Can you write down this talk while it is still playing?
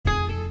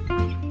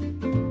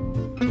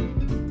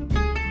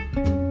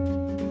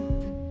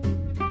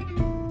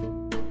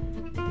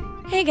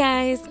Hey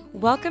guys,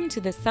 welcome to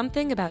the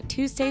Something About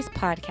Tuesdays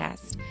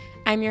podcast.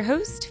 I'm your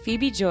host,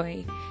 Phoebe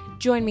Joy.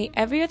 Join me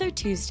every other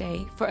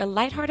Tuesday for a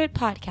lighthearted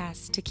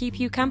podcast to keep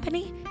you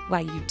company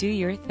while you do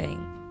your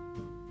thing.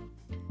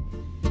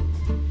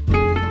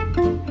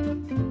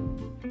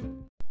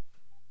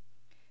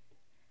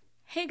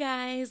 Hey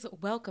guys,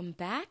 welcome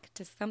back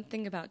to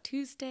Something About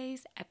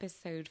Tuesdays,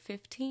 episode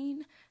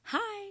 15.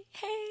 Hi,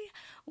 hey,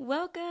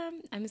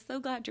 welcome. I'm so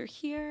glad you're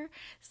here.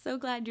 So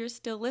glad you're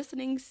still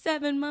listening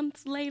 7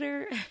 months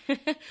later.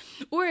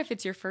 Or if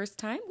it's your first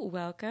time,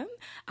 welcome.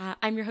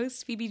 I'm your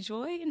host, Phoebe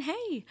Joy, and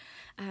hey,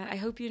 I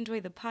hope you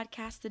enjoy the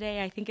podcast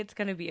today. I think it's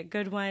going to be a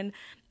good one.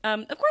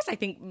 Of course, I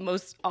think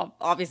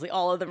obviously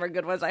all of them are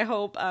good ones, I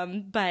hope.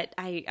 But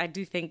I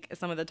do think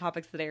some of the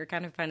topics today are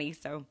kind of funny,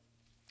 so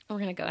we're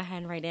going to go ahead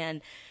and right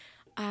in.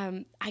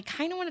 I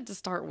kind of wanted to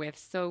start with,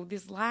 so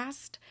this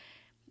last,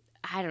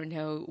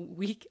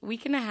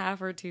 week and a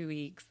half or 2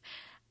 weeks,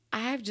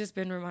 I've just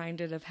been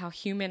reminded of how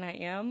human I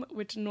am,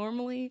 which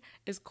normally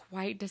is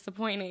quite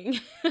disappointing.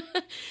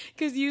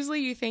 Because usually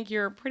you think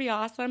you're pretty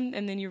awesome,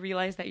 and then you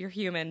realize that you're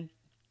human.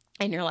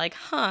 And you're like,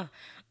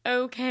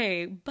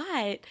 okay.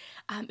 But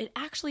it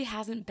actually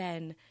hasn't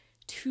been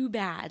too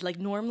bad. Like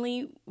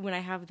normally when I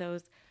have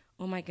those,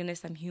 oh my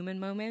goodness, I'm human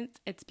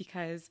moments, it's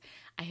because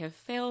I have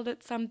failed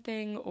at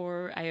something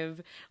or I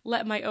have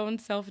let my own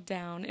self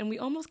down. And we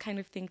almost kind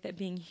of think that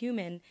being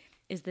human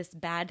is this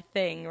bad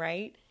thing,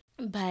 right?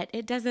 But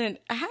it doesn't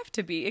have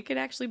to be. It could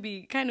actually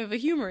be kind of a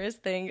humorous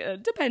thing,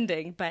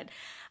 depending. But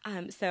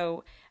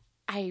so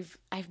I've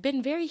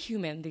been very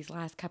human these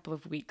last couple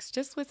of weeks,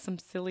 just with some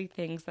silly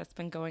things that's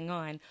been going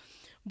on.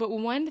 But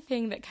one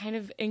thing that kind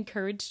of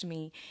encouraged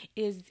me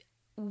is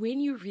when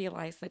you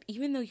realize that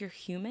even though you're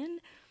human,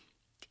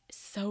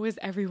 so is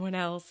everyone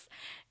else,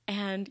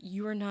 and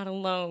you are not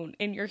alone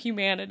in your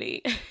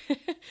humanity.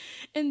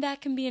 And that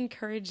can be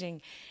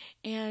encouraging.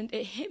 And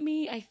it hit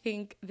me, I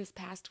think, this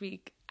past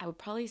week, I would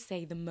probably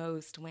say the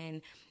most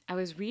when I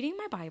was reading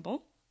my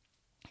Bible.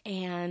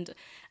 And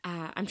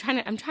I'm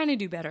trying to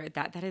do better at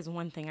that. That is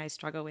one thing I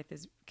struggle with,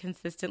 is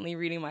consistently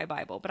reading my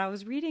Bible. But I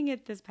was reading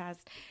it this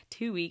past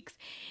 2 weeks,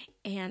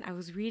 and I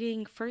was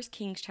reading 1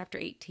 Kings chapter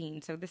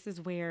 18. So this is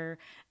where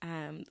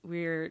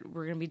we're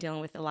going to be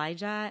dealing with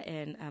Elijah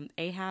and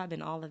Ahab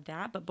and all of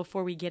that. But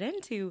before we get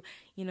into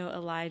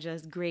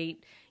Elijah's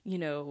great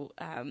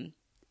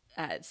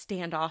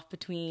standoff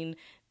between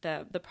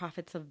the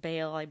prophets of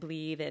Baal, I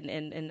believe,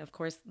 and of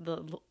course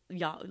the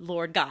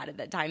Lord God at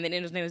that time. And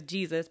his name was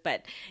Jesus,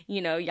 but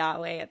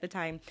Yahweh at the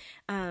time.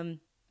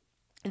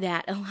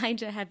 That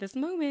Elijah had this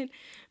moment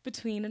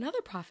between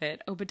another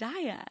prophet,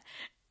 Obadiah,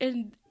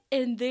 and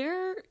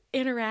their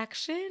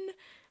interaction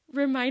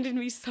reminded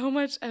me so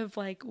much of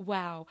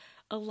wow,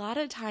 a lot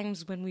of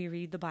times when we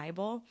read the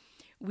Bible,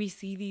 we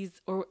see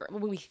these, or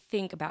when we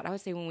think about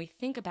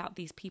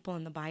these people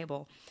in the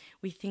Bible,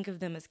 we think of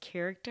them as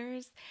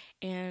characters,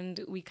 and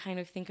we kind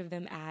of think of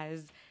them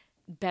as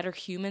better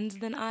humans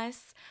than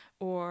us,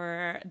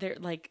 or they're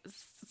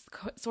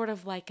sort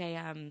of like a,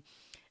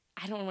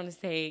 I don't want to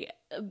say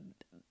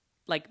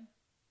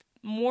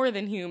more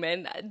than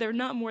human. They're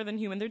not more than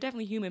human. They're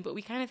definitely human, but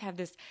we kind of have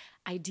this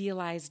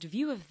idealized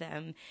view of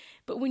them.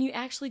 But when you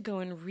actually go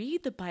and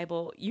read the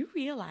Bible, you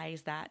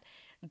realize that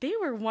they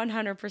were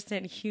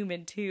 100%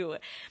 human too.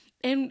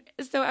 And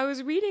so I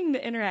was reading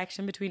the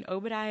interaction between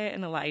Obadiah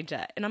and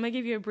Elijah, and I'm going to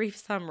give you a brief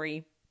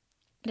summary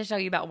to show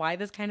you about why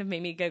this kind of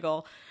made me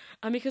giggle.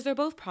 Because they're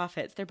both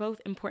prophets. They're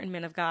both important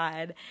men of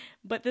God.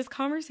 But this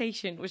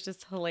conversation was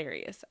just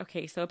hilarious.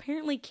 Okay, so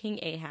apparently King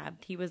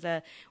Ahab, he was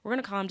we're going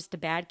to call him just a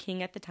bad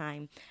king at the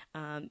time,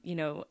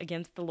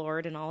 against the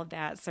Lord and all of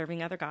that,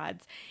 serving other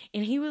gods.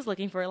 And he was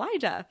looking for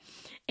Elijah.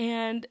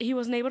 And he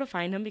wasn't able to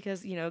find him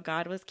because,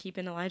 God was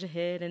keeping Elijah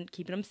hid and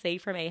keeping him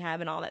safe from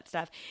Ahab and all that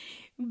stuff.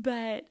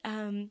 But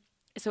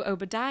so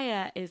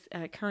Obadiah is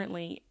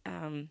currently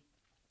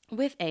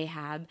with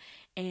Ahab,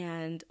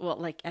 and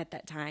at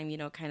that time,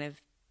 kind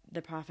of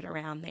the prophet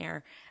around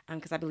there,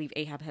 because I believe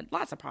Ahab had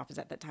lots of prophets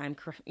at that time.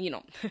 Correct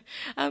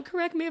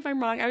me if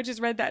I'm wrong. I just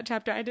read that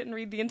chapter. I didn't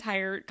read the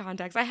entire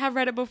context. I have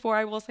read it before,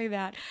 I will say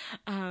that.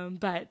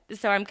 But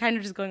so I'm kind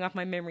of just going off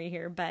my memory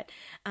here. But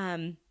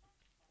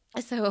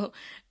so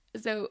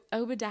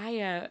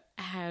Obadiah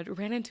had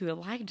run into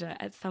Elijah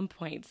at some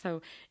point.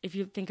 So if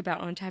you think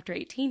about on chapter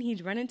 18,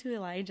 he'd run into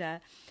Elijah,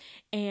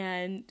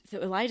 and so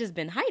Elijah's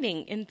been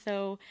hiding. And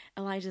so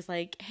Elijah's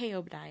like, hey,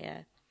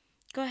 Obadiah,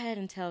 go ahead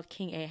and tell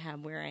King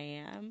Ahab where I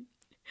am.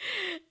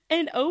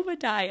 And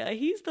Obadiah,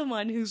 he's the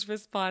one whose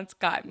response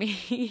got me.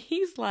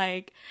 He's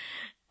like,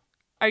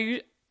 are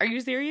you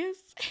serious?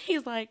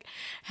 He's like,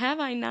 have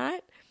I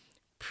not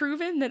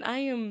proven that I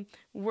am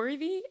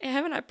worthy?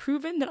 Haven't I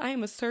proven that I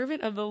am a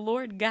servant of the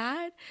Lord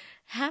God?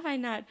 Have I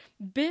not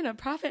been a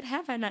prophet?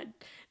 Have I not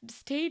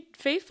stayed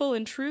faithful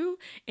and true?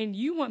 And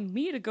you want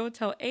me to go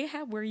tell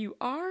Ahab where you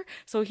are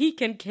so he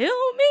can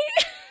kill me?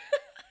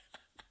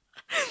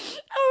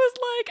 I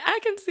was like, I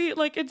can see it,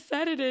 like it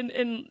said it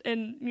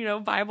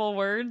in Bible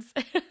words.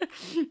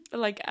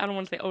 Like, I don't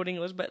want to say Old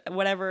English, but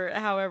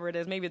however it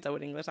is, maybe it's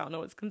Old English. I don't know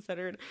what's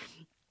considered.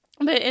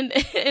 But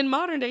in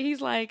modern day,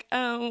 he's like,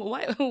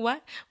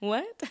 what?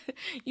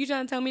 You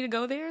trying to tell me to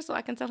go there so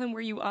I can tell him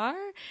where you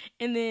are?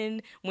 And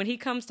then when he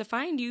comes to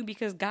find you,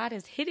 because God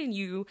has hidden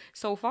you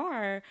so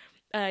far,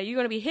 you're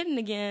going to be hidden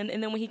again.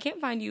 And then when he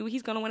can't find you,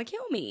 he's going to want to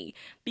kill me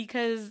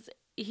because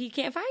he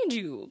can't find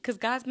you, because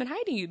God's been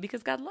hiding you,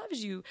 because God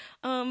loves you.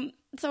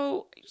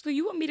 So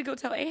you want me to go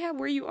tell Ahab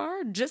where you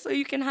are just so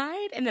you can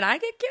hide and then I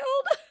get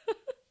killed?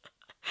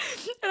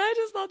 And I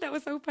just thought that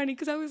was so funny,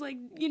 because I was like,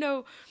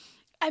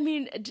 I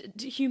mean,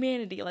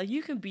 humanity, like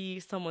you can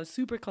be someone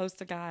super close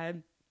to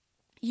God.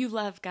 You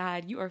love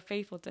God. You are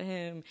faithful to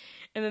him.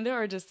 And then there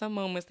are just some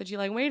moments that you're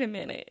like, wait a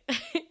minute.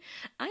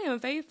 I am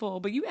faithful,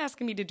 but you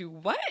asking me to do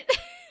what?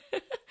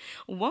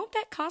 Won't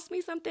that cost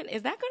me something?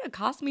 Is that going to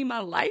cost me my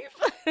life?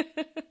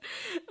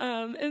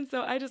 And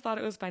so I just thought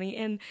it was funny.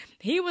 And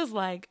he was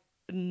like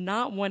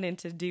not wanting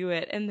to do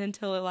it. And then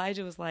till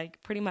Elijah was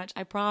like, pretty much,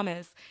 I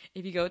promise,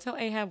 if you go tell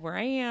Ahab where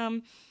I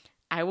am,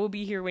 I will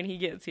be here when he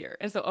gets here.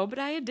 And so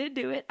Obadiah did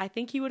do it. I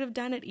think he would have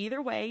done it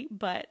either way,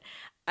 but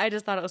I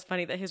just thought it was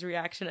funny that his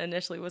reaction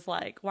initially was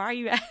like, why are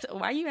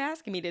you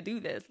asking me to do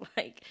this?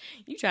 Like,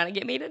 you trying to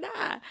get me to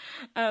die.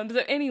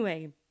 So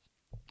anyway,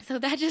 so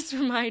that just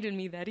reminded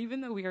me that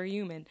even though we are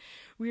human,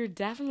 we are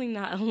definitely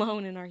not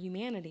alone in our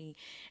humanity.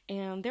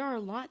 And there are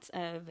lots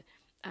of,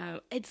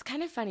 it's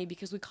kind of funny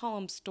because we call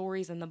them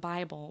stories in the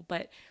Bible,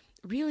 but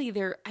really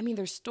they're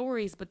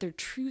stories, but they're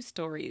true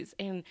stories,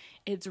 and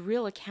it's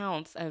real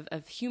accounts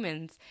of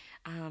humans,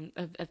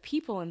 of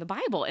people in the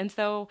Bible. And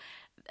so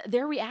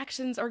their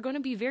reactions are going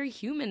to be very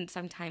human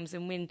sometimes.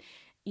 And when,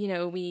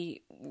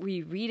 we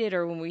read it,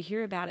 or when we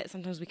hear about it,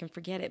 sometimes we can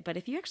forget it. But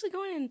if you actually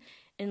go in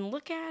and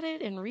look at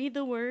it and read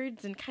the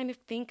words and kind of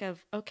think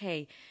of,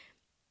 okay,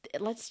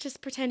 let's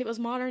just pretend it was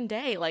modern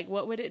day. Like,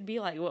 what would it be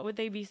like? What would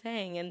they be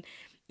saying? And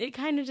it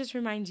kind of just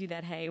reminds you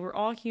that, hey, we're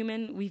all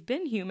human. We've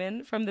been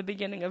human from the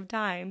beginning of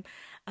time.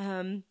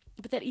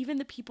 But that even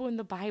the people in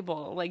the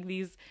Bible, like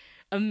these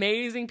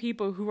amazing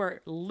people who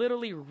are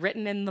literally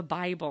written in the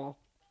Bible,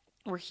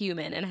 were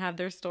human and have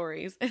their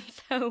stories. And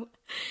so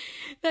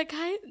that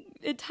kind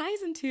of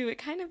ties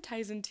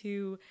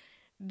into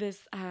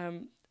this,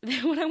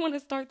 what I want to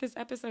start this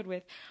episode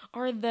with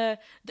are the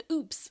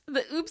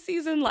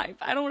oopsies in life.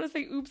 I don't want to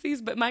say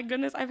oopsies, but my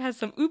goodness, I've had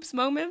some oops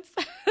moments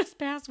this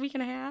past week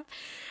and a half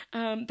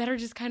that are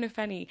just kind of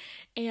funny.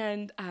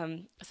 And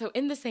so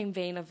in the same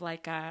vein of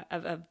like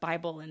of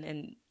Bible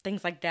and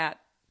things like that,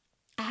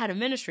 I had a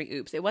ministry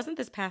oops. It wasn't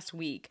this past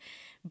week,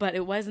 but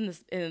it was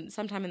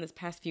sometime in this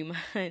past few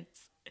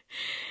months.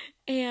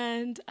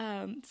 And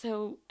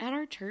so at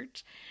our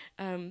church,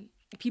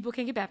 people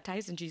can get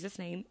baptized in Jesus'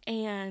 name,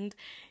 and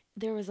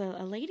there was a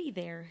lady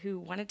there who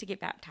wanted to get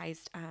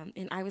baptized,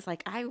 and I was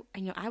like, I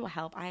will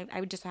help. I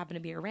would just happen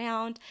to be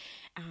around.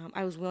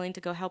 I was willing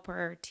to go help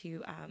her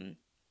to,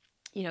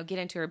 get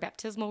into her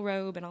baptismal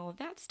robe and all of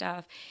that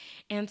stuff.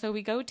 And so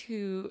we go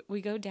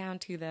down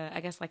to the,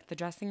 I guess, like the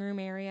dressing room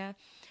area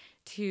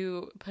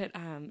to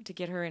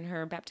get her in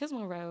her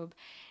baptismal robe.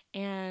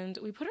 And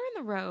we put her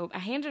in the robe. I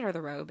handed her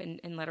the robe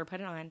and let her put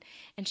it on.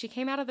 And she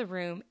came out of the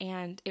room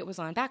and it was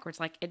on backwards.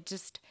 Like,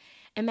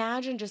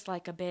 imagine just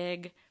like a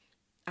big,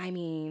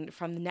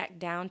 from the neck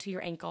down to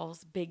your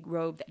ankles, big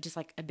robe, that just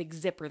like a big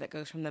zipper that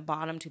goes from the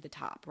bottom to the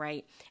top,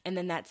 right? And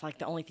then that's like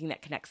the only thing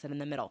that connects it in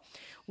the middle.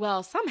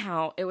 Well,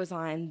 somehow it was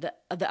on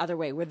the other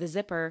way, where the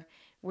zipper,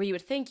 where you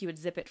would think you would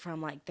zip it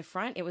from like the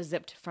front, it was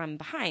zipped from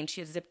behind.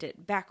 She had zipped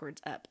it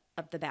backwards up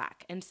the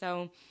back. And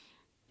so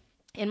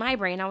in my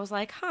brain, I was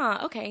like,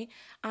 okay,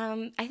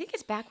 I think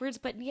it's backwards,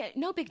 but yeah,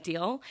 no big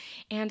deal.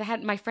 And I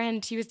had my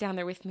friend, she was down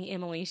there with me,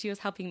 Emily, she was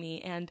helping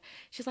me, and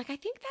she's like, I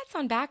think that's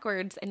on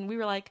backwards. And we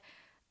were like,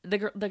 the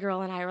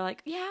girl and I were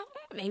like, yeah,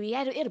 maybe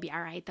it'll be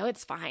all right though.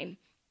 It's fine.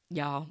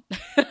 Y'all,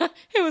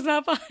 it was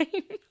not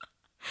fine.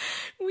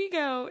 We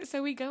go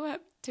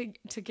up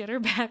to get her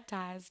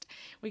baptized.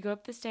 We go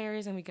up the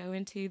stairs and we go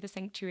into the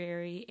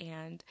sanctuary,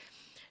 and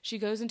she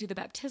goes into the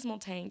baptismal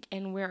tank.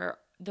 And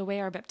the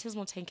way our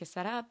baptismal tank is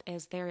set up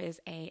is there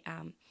is a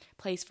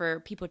place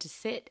for people to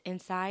sit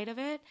inside of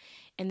it.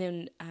 And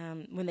then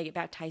when they get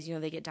baptized,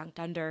 they get dunked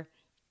under.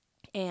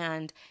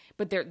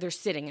 But they're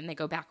sitting and they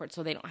go backwards,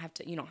 so you don't have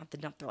to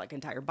dump their like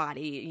entire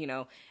body,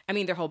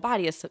 their whole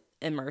body is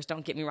immersed,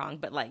 don't get me wrong,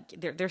 but like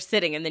they're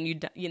sitting, and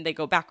then they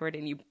go backward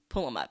and you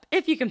pull them up,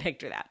 if you can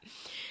picture that.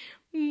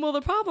 Well,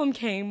 the problem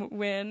came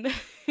when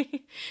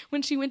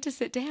she went to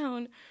sit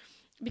down,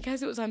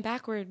 because it was on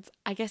backwards.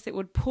 I guess it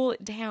would pull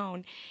it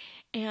down,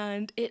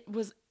 and it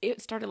was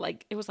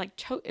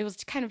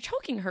kind of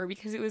choking her,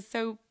 because it was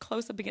so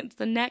close up against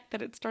the neck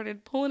that it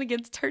started pulling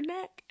against her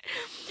neck.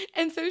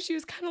 And so she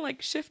was kind of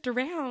like shift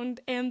around,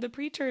 and the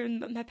preacher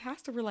and my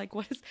pastor were like,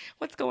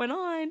 what's going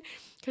on?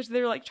 Because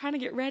they were like trying to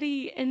get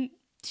ready, and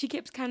she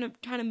keeps kind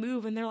of trying to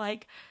move, and they're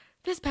like,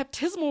 this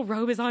baptismal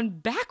robe is on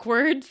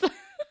backwards.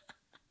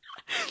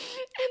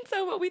 And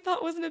So what we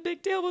thought wasn't a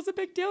big deal was a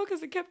big deal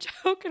because it kept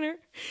choking her.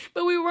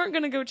 But we weren't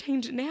going to go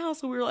change it now.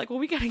 So we were like, well,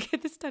 we got to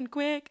get this done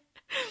quick.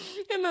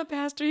 And my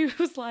pastor, he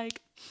was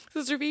like,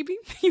 Sister Phoebe,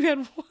 you had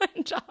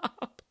one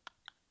job.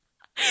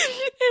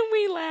 And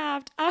we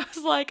laughed. I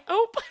was like,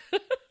 oh.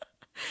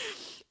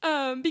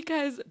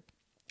 Because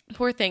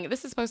poor thing,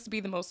 this is supposed to be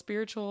the most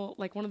spiritual,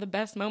 like one of the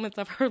best moments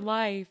of her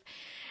life.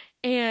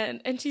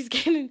 And she's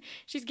getting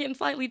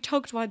slightly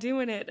choked while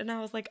doing it. And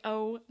I was like,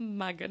 oh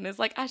my goodness.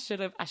 Like I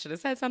should have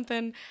said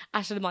something.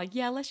 I should have been like,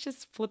 yeah, let's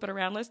just flip it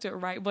around. Let's do it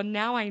right. Well,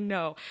 now I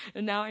know.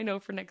 And now I know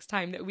for next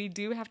time that we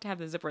do have to have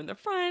the zipper in the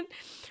front.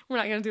 We're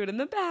not going to do it in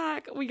the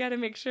back. We got to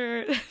make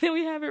sure that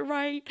we have it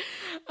right.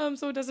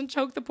 So it doesn't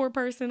choke the poor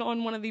person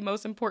on one of the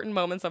most important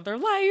moments of their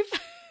life.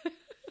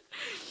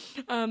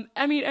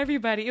 I mean,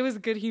 everybody, it was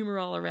good humor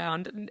all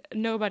around.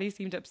 Nobody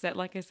seemed upset.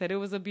 Like I said, it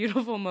was a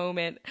beautiful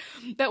moment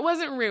that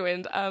wasn't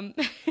ruined.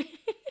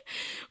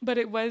 But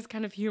it was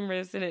kind of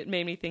humorous, and it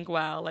made me think,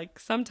 wow, like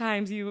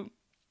sometimes you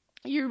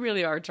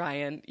really are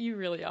trying. You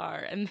really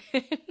are. And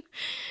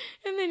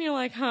then you're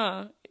like,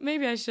 huh,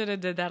 maybe I should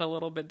have did that a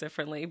little bit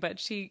differently. But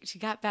she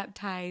got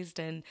baptized,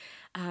 and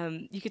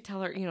you could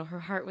tell her, her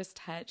heart was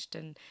touched.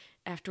 And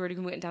afterward, we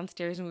went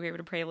downstairs and we were able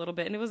to pray a little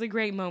bit. And it was a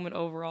great moment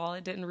overall.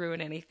 It didn't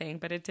ruin anything,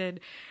 but it did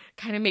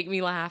kind of make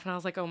me laugh. And I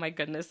was like, oh my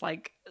goodness,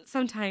 like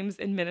sometimes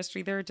in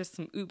ministry, there are just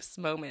some oops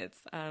moments.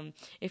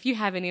 If you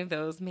have any of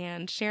those,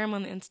 man, share them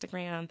on the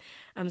Instagram.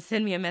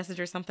 Send me a message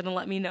or something and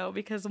let me know.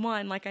 Because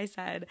one, like I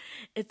said,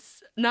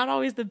 it's not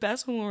always the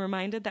best when we're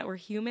reminded that we're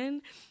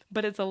human,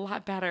 but it's a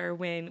lot better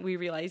when we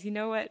realize, you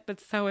know what,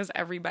 but so is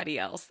everybody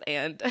else.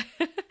 And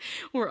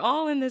we're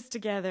all in this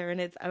together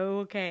and it's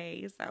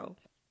okay. So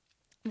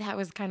that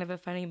was kind of a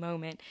funny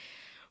moment.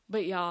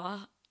 But y'all,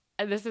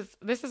 this is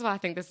why I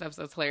think this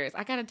episode's hilarious.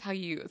 I gotta tell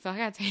you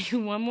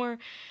one more.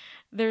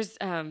 There's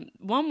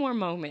one more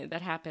moment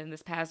that happened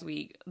this past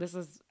week. This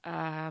was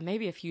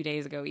maybe a few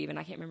days ago even.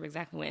 I can't remember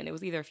exactly when. It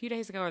was either a few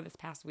days ago or this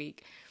past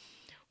week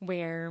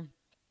where,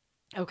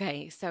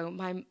 okay, so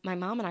my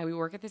mom and I, we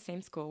work at the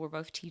same school. We're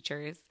both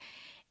teachers.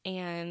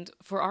 And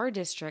for our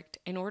district,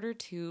 in order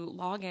to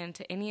log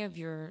into any of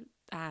your,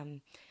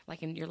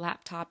 like in your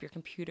laptop, your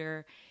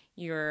computer,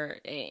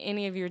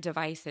 any of your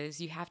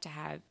devices, you have to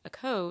have a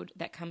code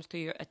that comes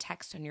through a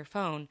text on your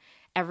phone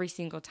every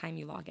single time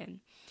you log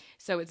in.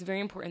 So it's very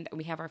important that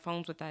we have our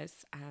phones with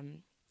us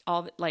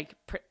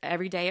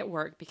every day at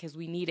work because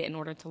we need it in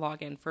order to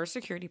log in for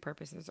security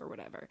purposes or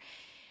whatever.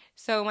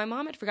 So my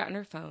mom had forgotten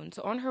her phone.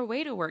 So on her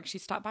way to work, she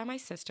stopped by my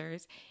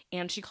sister's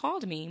and she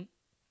called me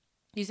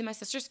using my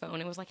sister's phone.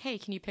 It was like, hey,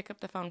 can you pick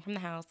up the phone from the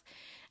house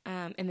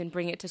and then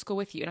bring it to school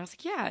with you? And I was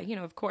like, yeah,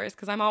 of course,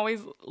 because I'm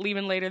always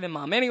leaving later than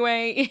mom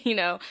anyway.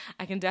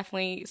 I can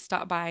definitely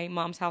stop by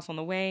mom's house on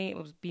the way. It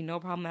would be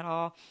no problem at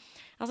all.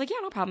 I was like, yeah,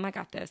 no problem. I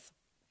got this.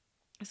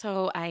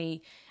 So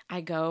I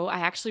go. I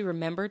actually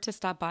remember to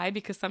stop by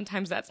because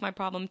sometimes that's my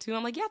problem too.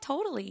 I'm like, yeah,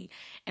 totally.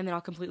 And then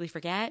I'll completely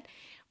forget.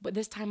 But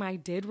this time I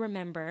did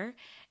remember.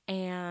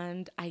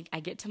 And I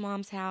get to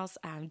mom's house.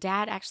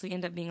 Dad actually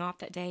ended up being off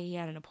that day. He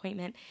had an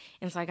appointment.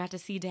 And so I got to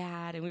see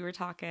dad and we were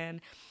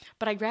talking.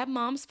 But I grabbed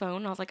mom's phone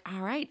and I was like,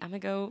 all right, I'm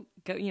going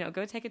to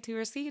go take it to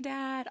her. See you,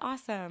 dad.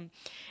 Awesome.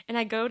 And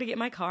I go to get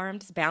my car. I'm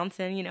just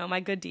bouncing, my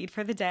good deed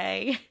for the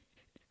day.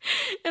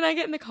 And I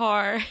get in the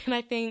car and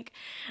I think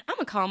I'm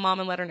going to call mom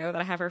and let her know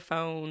that I have her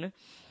phone.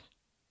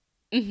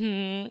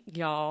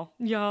 Y'all,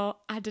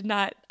 I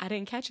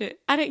didn't catch it.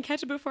 I didn't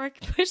catch it before I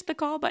pushed the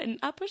call button.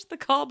 I pushed the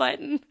call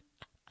button.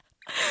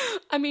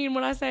 I mean,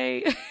 when I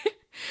say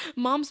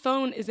mom's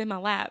phone is in my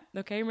lap,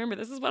 okay? Remember,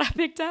 this is what I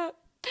picked up.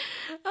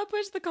 I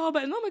pushed the call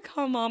button. I'm going to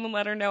call mom and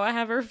let her know I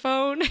have her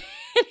phone. And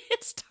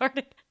it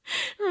started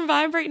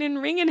vibrating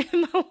and ringing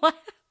in my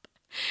lap.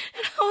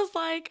 And I was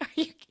like, are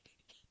you kidding?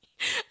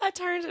 I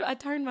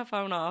turned my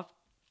phone off.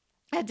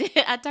 I did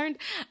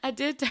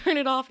turn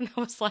it off and I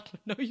was like,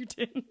 no, you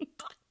didn't.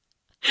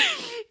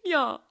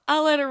 Y'all, I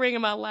let it ring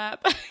in my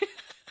lap.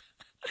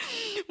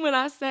 When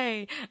I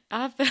say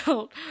I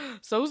felt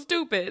so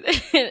stupid,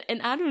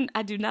 and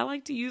I do not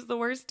like to use the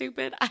word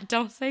stupid. I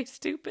don't say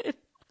stupid,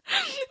 but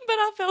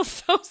I felt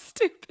so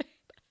stupid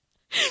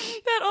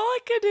that all I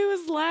could do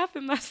was laugh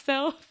at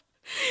myself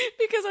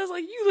because I was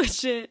like, you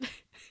legit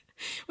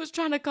was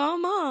trying to call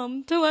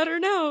mom to let her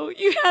know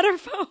you had her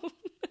phone.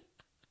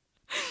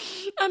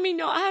 I mean,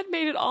 no, I had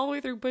made it all the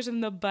way through pushing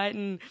the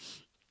button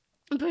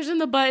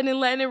and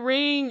letting it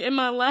ring in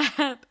my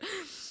lap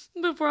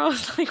before I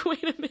was like,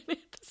 wait a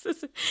minute,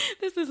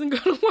 this isn't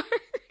going to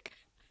work.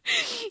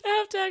 I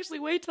have to actually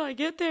wait till I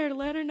get there to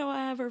let her know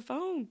I have her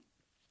phone.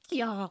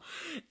 Y'all,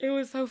 it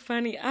was so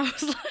funny. I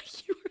was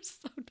like, you were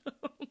so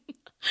dumb.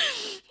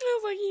 I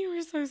was like, you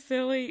were so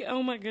silly.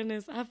 Oh my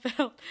goodness.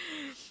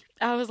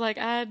 I was like,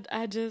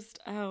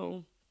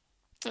 y'all,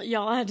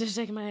 I had to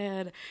shake my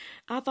head.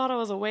 I thought I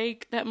was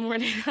awake that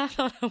morning. I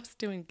thought I was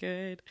doing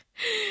good.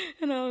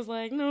 And I was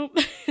like, nope.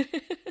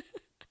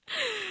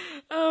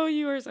 Oh,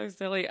 you were so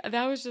silly.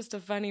 That was just a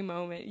funny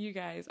moment, you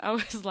guys. I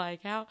was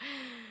like, how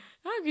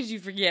could you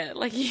forget?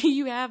 Like,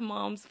 you have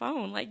mom's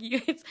phone. Like,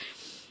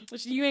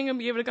 You ain't gonna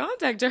be able to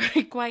contact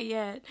her quite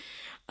yet.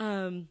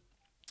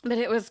 But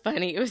it was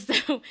funny. It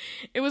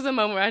was a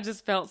moment where I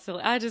just felt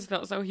silly. I just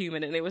felt so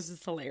human, and it was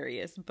just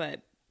hilarious.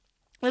 But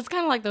it's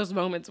kind of like those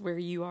moments where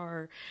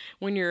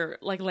when you're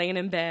like laying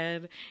in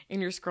bed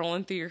and you're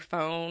scrolling through your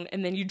phone,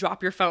 and then you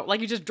drop your phone,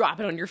 like you just drop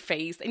it on your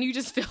face, and you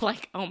just feel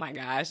like, oh my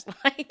gosh,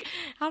 like,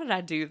 how did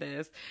I do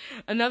this?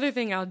 Another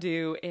thing I'll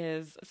do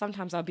is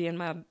sometimes I'll be in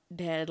my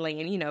bed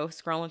laying,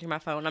 scrolling through my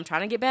phone. I'm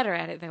trying to get better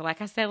at it. Like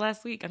I said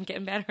last week, I'm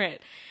getting better at,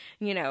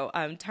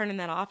 turning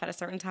that off at a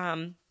certain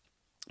time.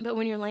 But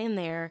when you're laying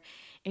there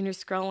and you're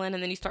scrolling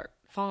and then you start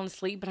falling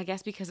asleep, but I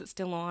guess because it's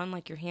still on,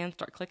 like your hands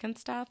start clicking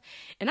stuff.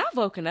 And I've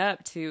woken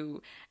up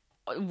to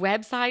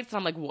websites and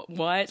I'm like,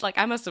 what? Like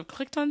I must have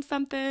clicked on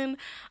something.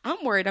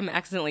 I'm worried I'm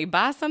accidentally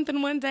buy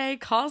something one day,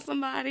 call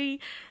somebody.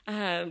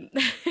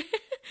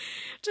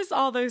 Just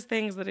all those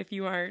things that if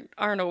you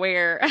aren't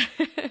aware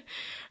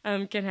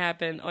can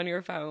happen on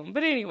your phone.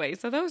 But anyway,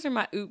 so those are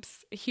my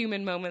oops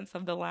human moments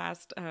of the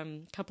last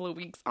couple of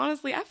weeks.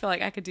 Honestly, I feel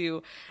like that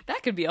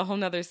could be a whole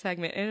nother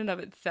segment in and of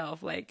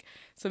itself, like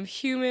some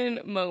human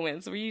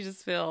moments where you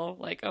just feel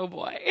like, oh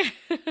boy,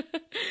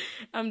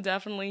 I'm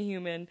definitely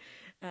human,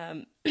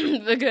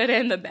 the good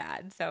and the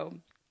bad. So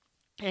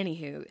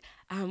anywho,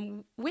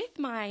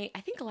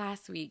 I think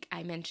last week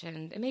I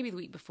mentioned, and maybe the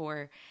week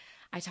before,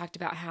 I talked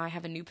about how I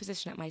have a new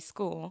position at my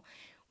school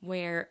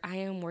where I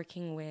am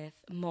working with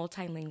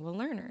multilingual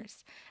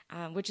learners,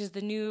 which is the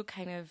new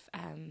kind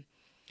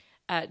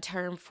of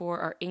term for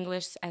our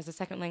English as a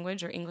second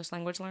language or English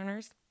language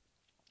learners.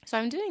 So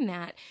I'm doing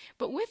that.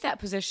 But with that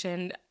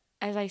position,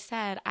 as I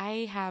said,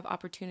 I have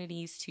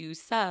opportunities to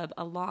sub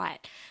a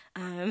lot.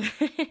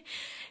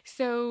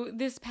 So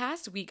this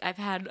past week, I've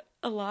had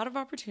a lot of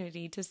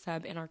opportunity to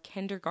sub in our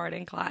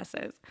kindergarten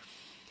classes.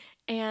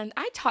 And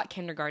I taught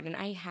kindergarten.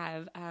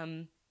 I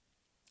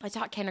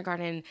taught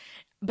kindergarten,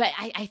 but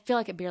I feel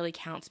like it barely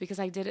counts because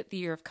I did it the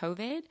year of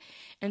COVID.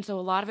 And so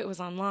a lot of it was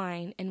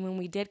online. And when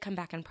we did come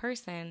back in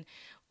person,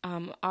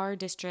 our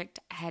district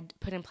had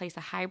put in place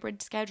a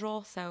hybrid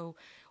schedule. So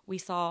we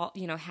saw,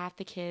 half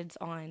the kids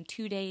on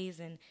 2 days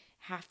and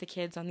half the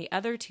kids on the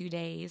other 2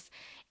 days.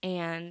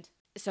 And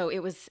so it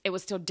was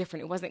still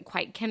different. It wasn't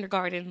quite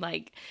kindergarten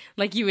like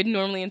you would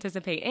normally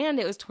anticipate. And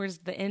it was towards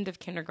the end of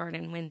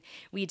kindergarten when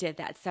we did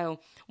that.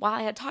 So while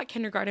I had taught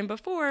kindergarten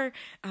before,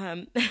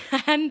 I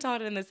hadn't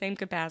taught it in the same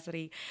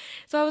capacity.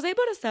 So I was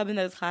able to sub in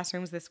those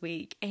classrooms this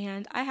week.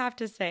 And I have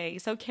to say,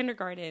 so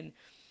kindergarten,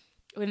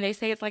 when they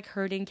say it's like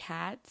herding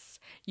cats,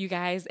 you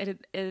guys,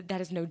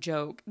 that is no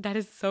joke. That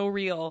is so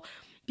real.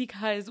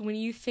 Because when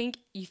you think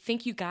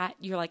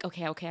you're like,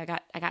 okay, I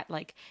got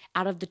like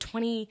out of the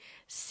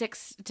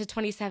 26 to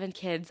 27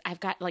 kids, I've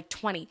got like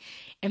 20.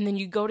 And then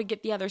you go to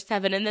get the other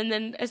 7. And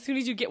then as soon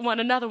as you get one,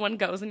 another one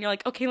goes. And you're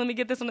like, okay, let me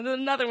get this one. And then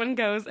another one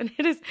goes. And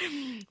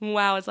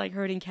wow, it's like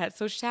herding cats.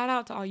 So shout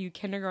out to all you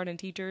kindergarten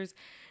teachers.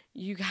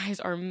 You guys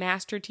are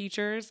master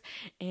teachers,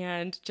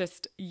 and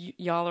just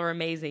y'all are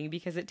amazing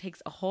because it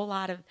takes a whole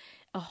lot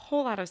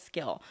of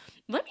skill.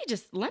 Let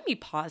me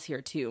pause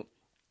here too.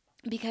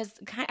 Because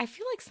I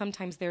feel like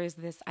sometimes there is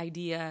this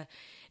idea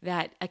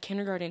that a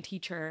kindergarten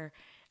teacher,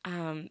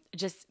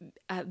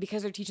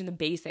 because they're teaching the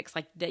basics,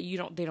 like that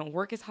they don't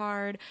work as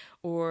hard,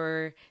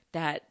 or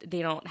that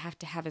they don't have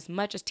to have as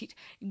much as teach.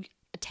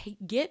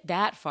 Get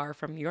that far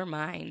from your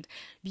mind,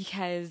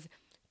 because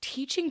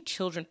teaching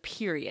children,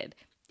 period,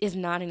 is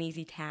not an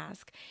easy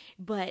task.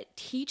 But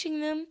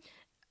teaching them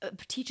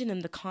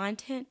the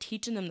content,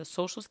 teaching them the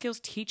social skills,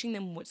 teaching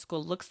them what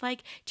school looks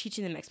like,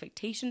 teaching them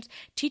expectations,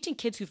 teaching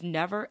kids who've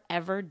never,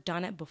 ever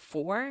done it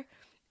before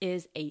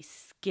is a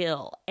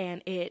skill,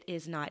 and it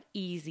is not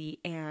easy.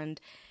 And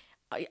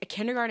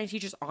kindergarten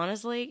teachers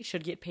honestly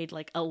should get paid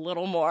like a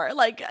little more,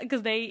 like,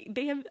 because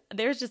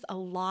there's just a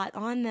lot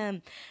on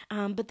them,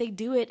 but they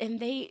do it,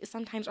 and they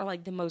sometimes are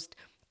like the most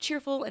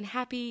cheerful and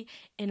happy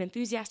and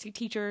enthusiastic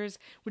teachers,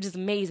 which is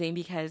amazing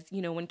because,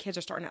 when kids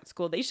are starting out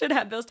school, they should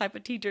have those type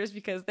of teachers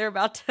because they're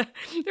about to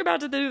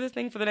do this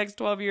thing for the next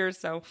 12 years.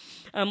 So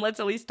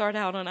let's at least start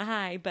out on a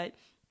high. But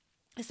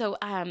so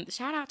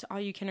shout out to all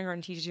you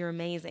kindergarten teachers. You're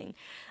amazing.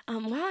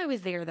 While I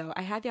was there, though,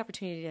 I had the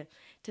opportunity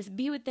to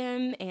be with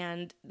them,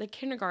 and the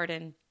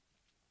kindergarten,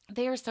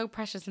 they are so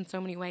precious in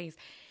so many ways.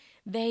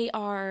 They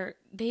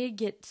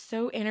get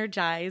so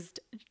energized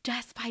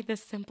just by the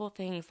simple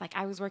things. Like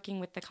I was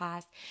working with the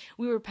class,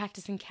 we were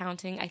practicing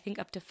counting, I think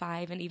up to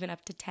 5 and even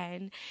up to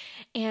 10,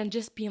 and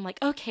just being like,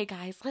 okay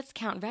guys, let's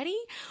count. Ready?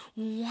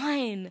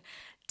 1,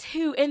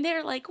 2, and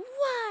they're like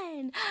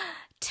 1,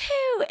 2,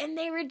 and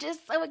they were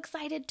just so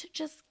excited to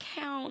just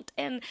count.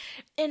 And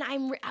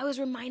I was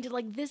reminded,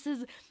 like, this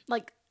is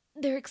like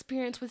their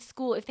experience with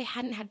school. If they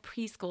hadn't had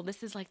preschool,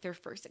 this is like their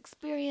first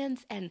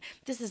experience, and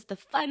this is the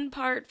fun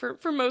part.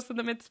 For most of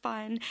them, it's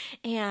fun,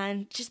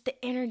 and just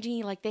the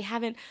energy, like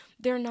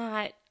they're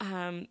not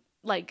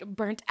like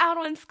burnt out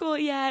on school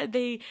yet.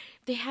 They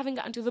haven't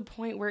gotten to the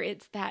point where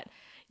it's that,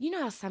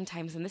 how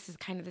sometimes, and this is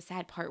kind of the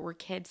sad part, where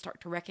kids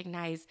start to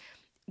recognize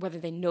whether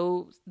they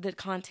know the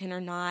content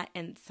or not,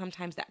 and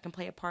sometimes that can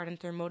play a part in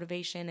their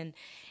motivation and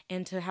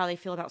into how they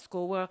feel about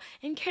school. Well,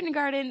 in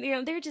kindergarten,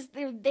 they're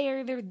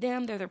there, they're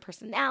them, they're their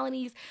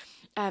personalities.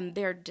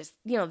 They're just,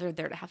 they're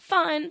there to have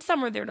fun.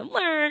 Some are there to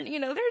learn.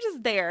 They're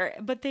just there,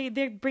 but they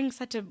bring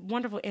such a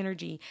wonderful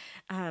energy.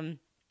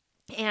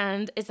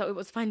 And so it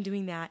was fun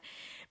doing that.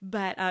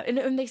 But,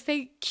 and they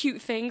say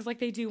cute things like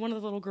they do. One of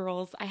the little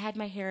girls, I had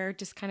my hair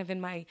just kind of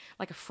in like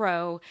a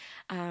fro.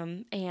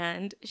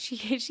 And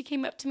she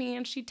came up to me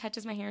and she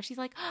touches my hair. She's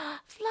like, oh,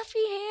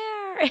 fluffy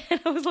hair.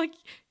 And I was like,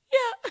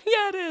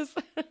 yeah, it is.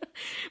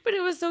 But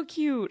it was so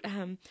cute.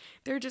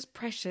 They're just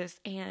precious.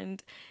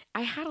 And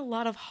I had a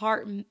lot of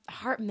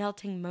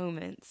heart-melting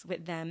moments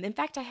with them. In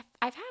fact,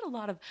 I've had a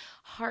lot of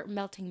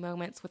heart-melting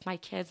moments with my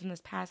kids in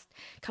this past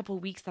couple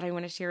weeks that I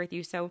want to share with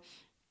you. So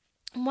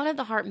one of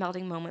the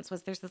heart-melting moments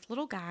was there's this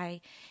little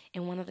guy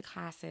in one of the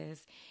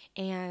classes,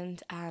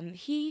 and I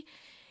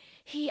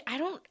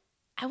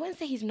wouldn't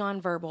say he's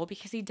nonverbal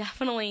because he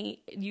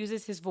definitely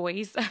uses his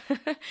voice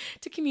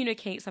to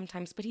communicate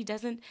sometimes, but he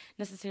doesn't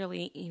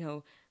necessarily,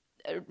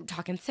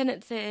 talk in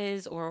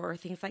sentences or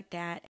things like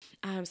that.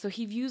 So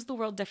he views the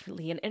world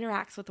differently and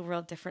interacts with the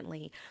world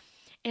differently.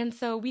 And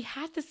so we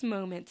had this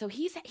moment. So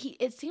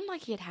it seemed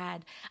like he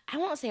had, I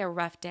won't say a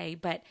rough day,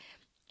 but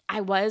I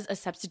was a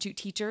substitute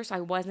teacher, so I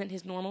wasn't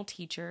his normal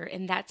teacher,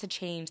 and that's a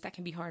change that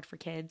can be hard for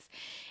kids.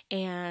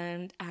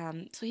 And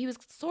so he was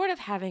sort of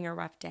having a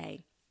rough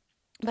day.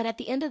 But at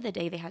the end of the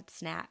day, they had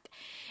snack,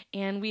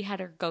 and we had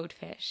our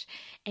goldfish,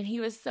 and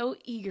he was so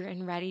eager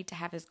and ready to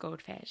have his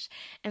goldfish.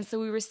 And so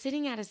we were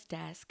sitting at his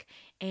desk,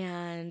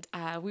 and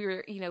we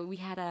were, we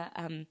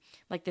had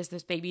like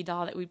this baby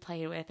doll that we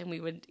played with, and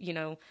we would,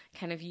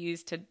 kind of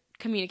use to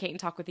communicate and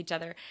talk with each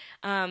other.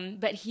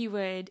 But he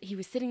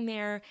was sitting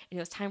there, and it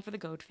was time for the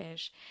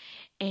goldfish,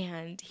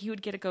 and he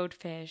would get a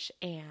goldfish,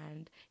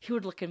 and he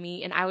would look at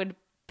me, and I would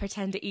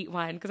pretend to eat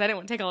one because I didn't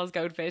want to take all his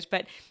goldfish,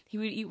 but he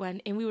would eat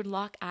one, and we would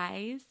lock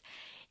eyes.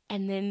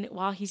 And then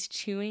while he's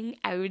chewing,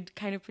 I would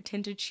kind of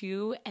pretend to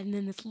chew, and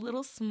then this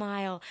little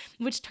smile,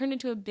 which turned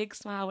into a big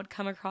smile, would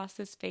come across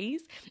his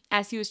face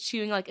as he was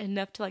chewing, like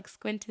enough to like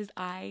squint his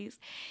eyes.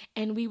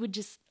 And we would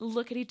just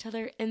look at each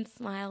other and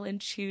smile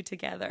and chew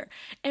together.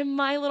 And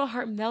my little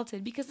heart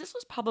melted because this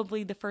was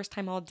probably the first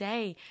time all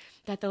day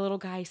that the little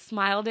guy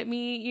smiled at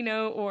me,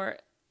 or,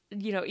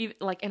 even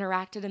like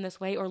interacted in this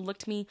way or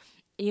looked me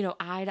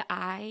eye to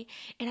eye.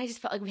 And I just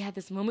felt like we had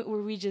this moment where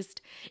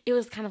it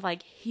was kind of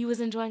like he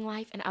was enjoying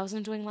life and I was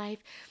enjoying life.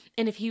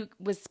 And if he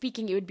was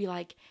speaking, it would be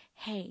like,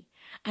 hey,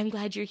 I'm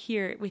glad you're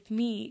here with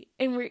me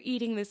and we're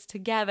eating this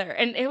together.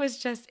 And it was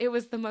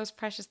the most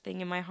precious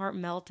thing, and my heart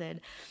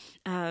melted.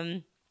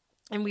 And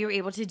we were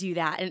able to do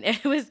that. And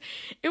it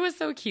was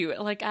so cute.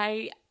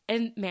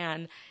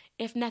 Man,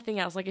 if nothing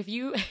else, like if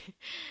you,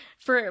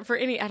 for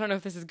any, I don't know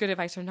if this is good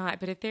advice or not,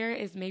 but if there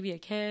is maybe a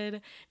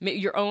kid,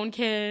 your own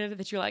kid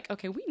that you're like,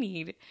 okay, we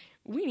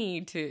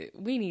need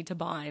to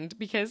bond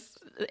because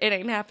it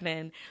ain't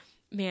happening.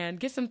 Man,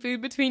 get some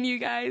food between you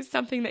guys,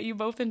 something that you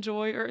both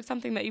enjoy or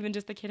something that even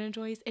just the kid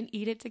enjoys, and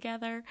eat it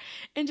together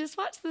and just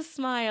watch the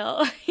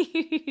smile,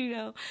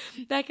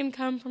 that can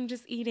come from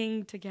just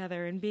eating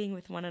together and being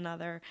with one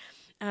another.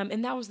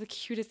 And that was the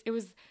cutest, it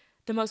was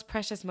the most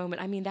precious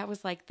moment. I mean, that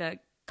was like the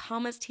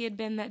calmest he had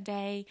been that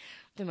day,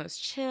 the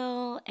most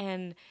chill,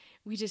 and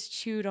we just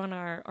chewed on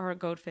our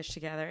goldfish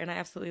together, and I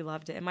absolutely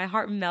loved it, and my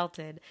heart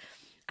melted.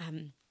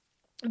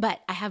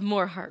 But I have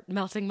more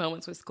heart-melting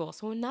moments with school.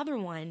 So another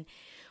one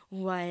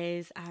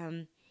was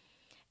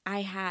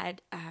I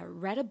had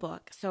read a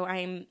book. So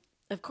I'm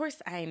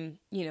in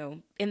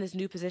this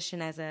new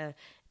position as a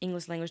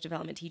English language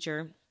development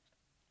teacher,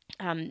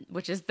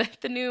 which is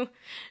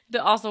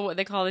also what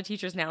they call the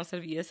teachers now instead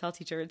of ESL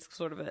teacher. It's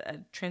sort of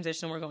a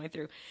transition we're going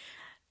through.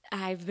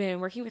 I've been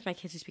working with my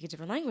kids who speak a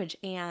different language,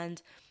 and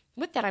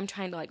with that, I'm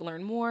trying to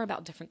learn more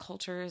about different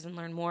cultures and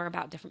learn more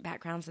about different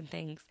backgrounds and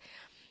things.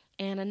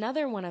 And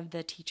another one of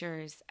the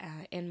teachers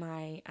in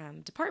my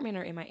department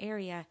or in my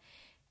area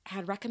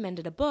had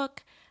recommended a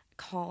book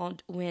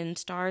called When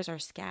Stars Are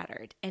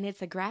Scattered, and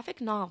it's a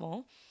graphic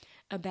novel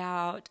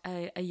about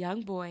a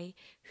young boy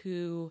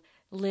who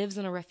lives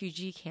in a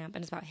refugee camp,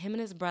 and it's about him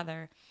and his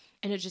brother,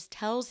 and it just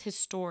tells his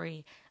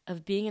story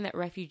of being in that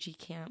refugee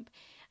camp.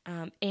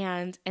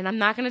 And I'm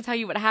not going to tell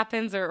you what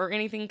happens or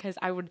anything, because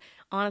I would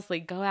honestly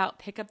go out,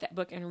 pick up that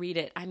book and read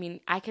it. I mean,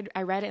 I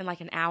read it in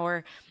like an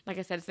hour. Like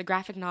I said, it's a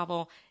graphic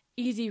novel,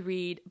 easy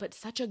read, but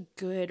such a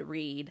good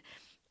read.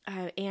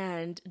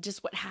 And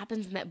just what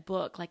happens in that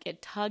book,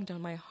 it tugged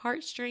on my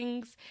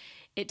heartstrings.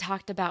 It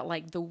talked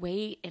about the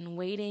wait and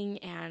waiting.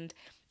 And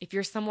if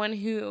you're someone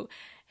who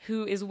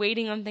is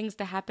waiting on things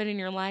to happen in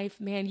your life,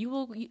 man,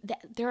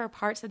 there are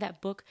parts of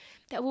that book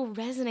that will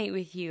resonate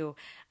with you.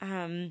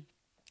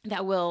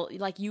 That will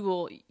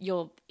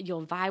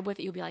you'll vibe with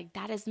it. You'll be like,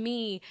 that is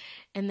me.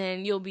 And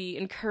then you'll be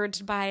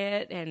encouraged by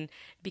it and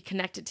be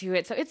connected to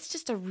it. So it's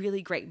just a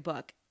really great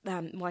book.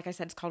 Like I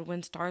said, it's called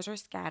When Stars Are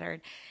Scattered.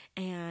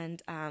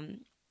 And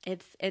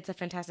It's a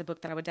fantastic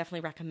book that I would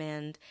definitely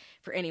recommend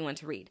for anyone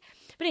to read.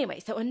 But anyway,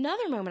 so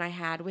another moment I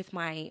had with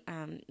my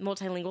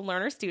multilingual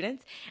learner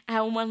students, I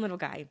had one little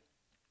guy.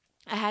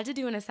 I had to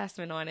do an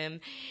assessment on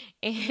him,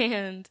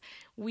 and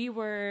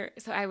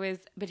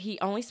but he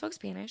only spoke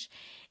Spanish,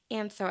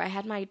 and so I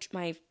had my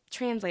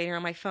translator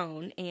on my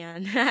phone,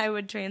 and I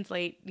would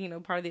translate,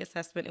 part of the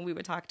assessment, and we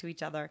would talk to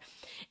each other.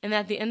 And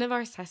at the end of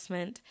our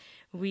assessment,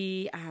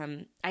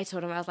 I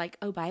told him, I was like,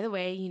 oh, by the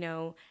way,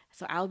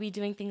 so I'll be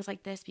doing things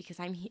like this because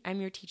I'm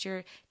your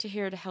teacher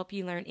here to help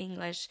you learn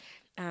English,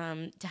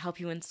 to help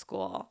you in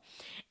school.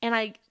 And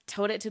I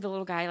told it to the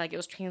little guy like it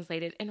was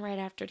translated, and right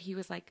after it, he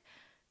was like,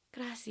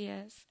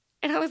 gracias.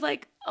 And I was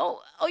like, oh,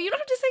 you don't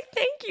have to say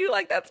thank you.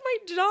 Like, that's my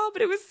job.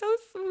 But it was so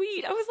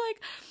sweet. I was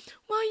like,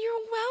 well, you're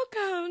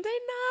welcome. De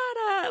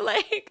nada.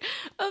 Like,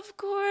 of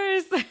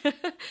course.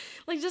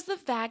 Like, just the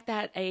fact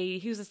that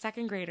he was a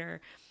second grader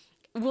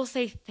will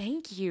say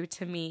thank you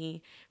to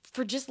me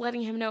for just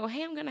letting him know,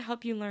 hey, I'm going to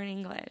help you learn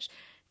English.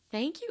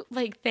 Thank you.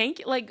 Thank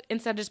you.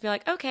 Instead of just be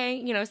like, okay,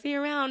 see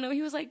you around. No,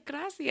 he was like,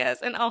 gracias.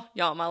 And oh,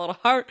 y'all, my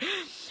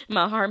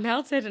heart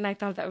melted. And I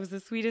thought that was the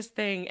sweetest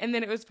thing. And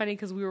then it was funny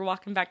because we were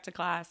walking back to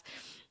class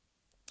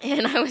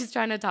and I was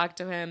trying to talk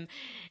to him.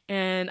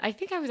 And I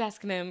think I was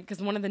asking him,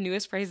 because one of the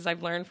newest phrases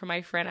I've learned from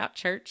my friend at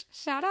church,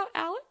 shout out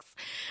Alex,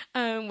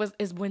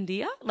 is buen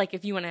dia. Like,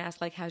 if you want to ask,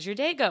 like, how's your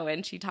day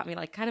going? She taught me,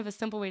 like, kind of a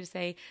simple way to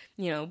say,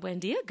 buen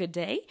dia, good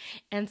day.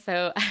 And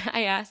so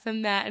I asked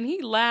him that, and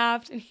he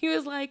laughed, and he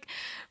was like,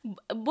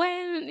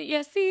 buen,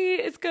 yeah, sí,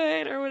 it's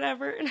good, or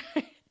whatever.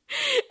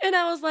 And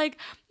I was like,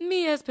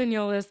 mi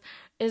español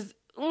is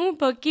un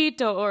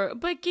poquito or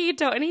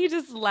poquito, and he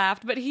just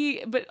laughed, but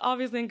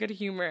obviously in good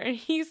humor, and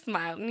he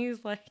smiled and he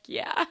was like,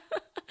 yeah.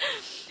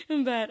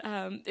 But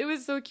it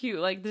was so cute,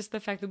 like just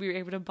the fact that we were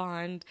able to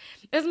bond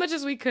as much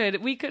as we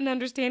could. We couldn't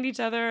understand each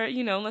other,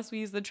 unless we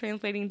used the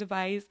translating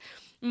device.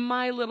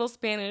 My little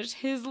Spanish,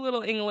 his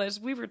little English,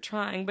 we were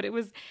trying, but it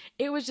was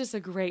just a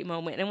great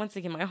moment. And once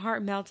again, my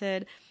heart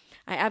melted.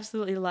 I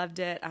absolutely loved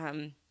it.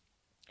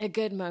 A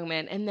good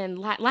moment. And then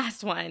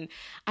last one,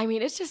 I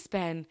mean, it's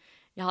been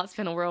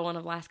a whirlwind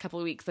of the last couple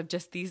of weeks of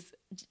just these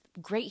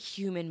great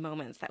human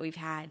moments that we've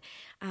had.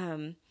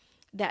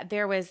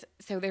 There was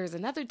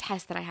another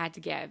test that I had to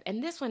give,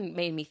 and this one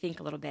made me think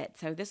a little bit.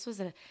 So this was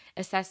an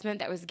assessment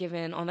that was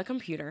given on the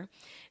computer.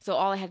 So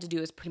all I had to do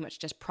is pretty much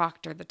just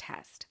proctor the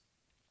test.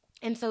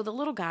 And so the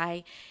little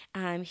guy,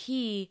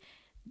 he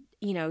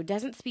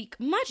doesn't speak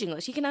much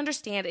English. He can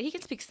understand it. He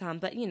can speak some,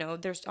 but,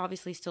 there's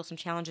obviously still some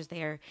challenges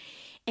there.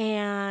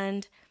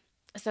 And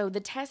so the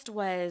test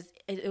was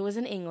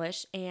in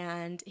English,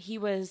 and he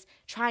was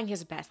trying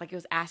his best. Like, it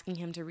was asking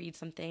him to read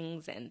some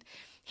things, and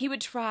he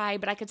would try,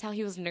 but I could tell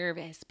he was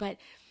nervous. But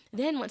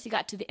then once he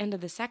got to the end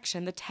of the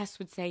section, the test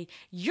would say,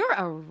 you're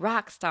a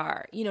rock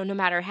star, no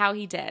matter how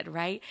he did,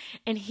 right?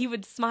 And he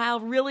would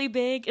smile really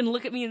big and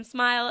look at me and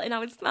smile, and I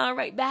would smile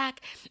right back.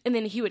 And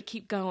then he would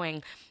keep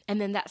going. And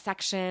then that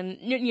section,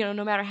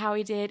 no matter how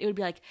he did, it would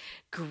be like,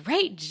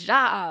 great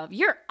job,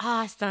 you're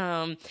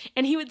awesome.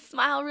 And he would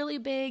smile really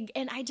big.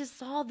 And I just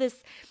saw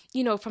this,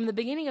 from the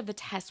beginning of the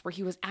test where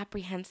he was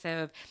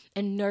apprehensive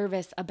and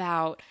nervous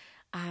about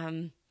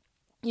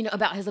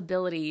his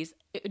abilities,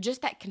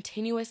 just that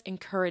continuous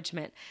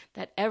encouragement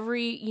that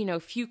every,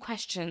 few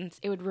questions,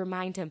 it would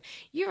remind him,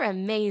 you're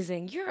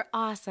amazing, you're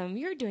awesome,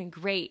 you're doing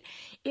great.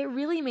 It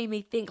really made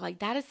me think, like,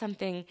 that is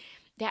something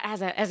that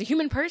as a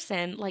human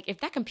person, like, if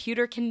that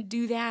computer can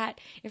do that,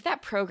 if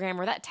that program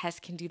or that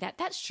test can do that,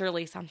 that's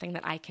surely something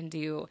that I can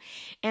do.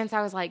 And so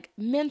I was like,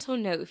 mental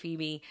note,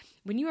 Phoebe,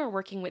 when you are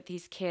working with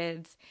these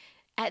kids,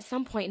 at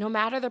some point, no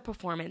matter their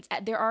performance,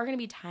 there are going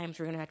to be times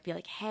where you're going to have to be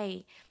like,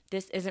 hey,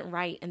 this isn't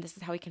right, and this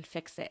is how we can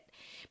fix it.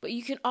 But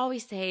you can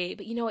always say,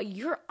 but you know what?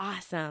 You're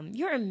awesome.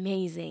 You're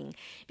amazing.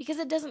 Because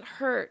it doesn't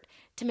hurt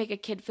to make a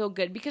kid feel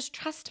good. Because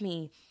trust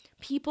me,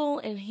 people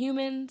and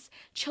humans,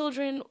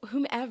 children,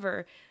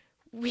 whomever,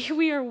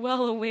 we are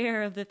well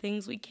aware of the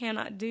things we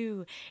cannot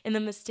do and the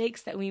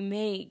mistakes that we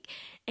make.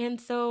 And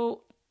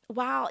so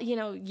while,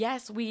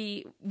 yes,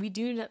 we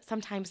do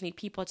sometimes need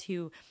people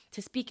to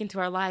speak into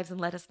our lives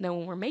and let us know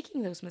when we're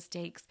making those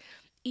mistakes,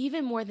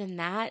 even more than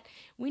that,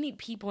 we need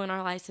people in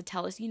our lives to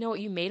tell us, you know what,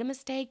 you made a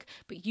mistake,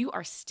 but you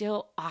are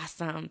still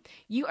awesome.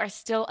 You are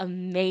still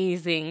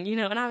amazing,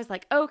 and I was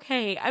like,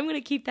 okay, I'm going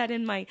to keep that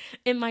in my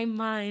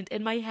mind,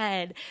 in my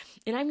head.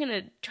 And I'm going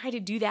to try to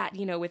do that,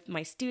 with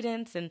my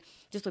students and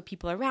just with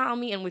people around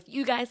me and with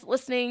you guys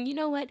listening. You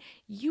know what?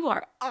 You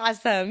are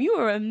awesome. You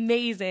are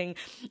amazing.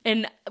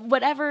 And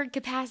whatever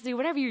capacity,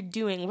 whatever you're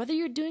doing, whether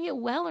you're doing it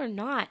well or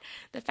not,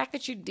 the fact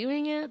that you're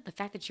doing it, the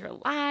fact that you're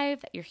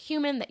alive, that you're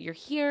human, that you're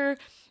here,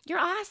 you're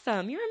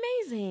awesome. You're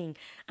amazing.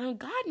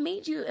 God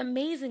made you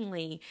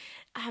amazingly.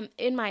 I'm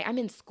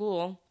in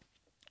school,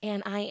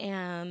 and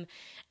I'm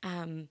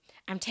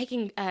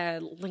taking a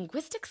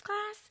linguistics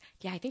class.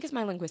 Yeah, I think it's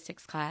my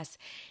linguistics class.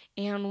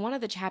 And one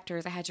of the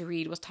chapters I had to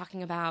read was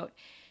talking about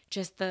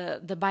just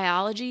the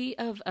biology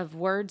of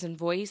words and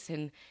voice.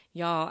 And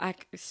y'all,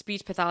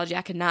 speech pathology,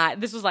 I could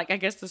not. This was like, I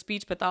guess, the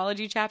speech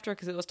pathology chapter,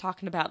 because it was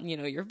talking about,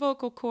 your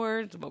vocal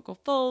cords, vocal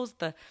folds,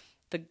 the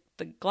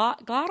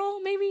glottal,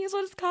 maybe is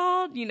what it's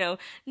called,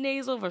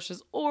 nasal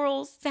versus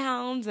oral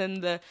sounds,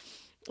 and the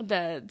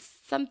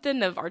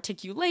something of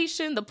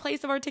articulation, the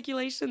place of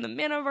articulation, the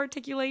manner of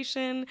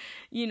articulation,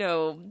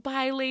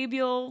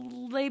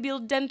 bilabial, labial,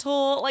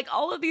 dental, like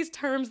all of these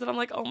terms that I'm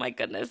like, oh my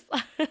goodness.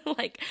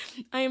 Like,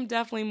 I am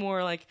definitely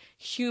more like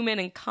human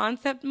and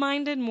concept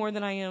minded more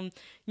than I am,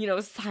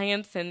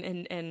 science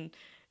and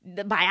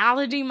the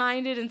biology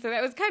minded. And so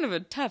that was kind of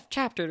a tough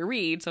chapter to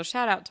read. So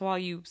shout out to all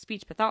you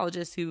speech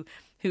pathologists who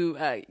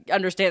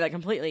understand that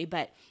completely.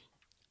 But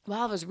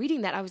while I was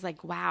reading that, I was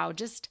like, wow,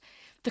 just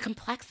the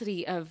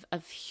complexity of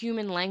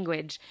human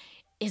language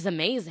is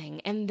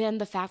amazing. And then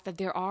the fact that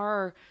there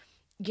are,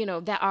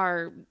 that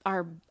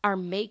our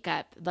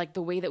makeup, like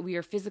the way that we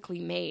are physically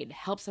made,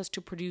 helps us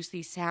to produce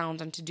these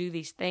sounds and to do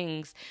these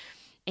things.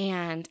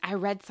 And I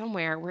read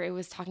somewhere where it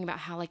was talking about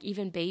how like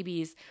even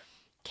babies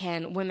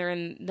can, when they're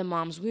in the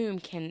mom's womb,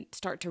 can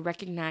start to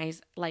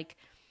recognize like,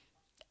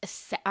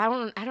 I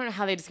don't know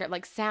how they describe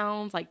like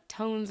sounds, like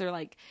tones, or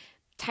like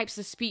types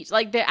of speech.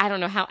 Like I don't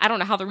know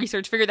how the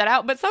research figured that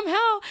out, but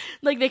somehow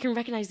like they can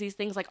recognize these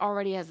things like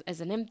already as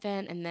an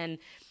infant, and then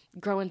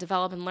grow and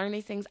develop and learn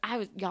these things.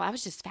 I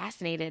was just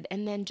fascinated.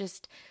 And then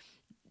just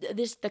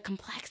the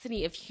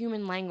complexity of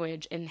human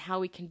language and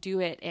how we can do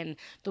it, and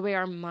the way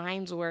our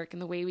minds work,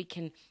 and the way we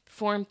can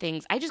form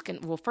things.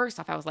 First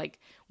off, I was like,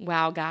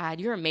 wow,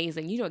 God, you're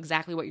amazing. You know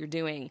exactly what you're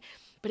doing.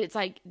 But it's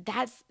like,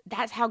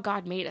 that's how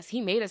God made us.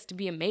 He made us to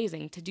be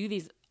amazing, to do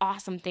these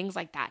awesome things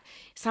like that.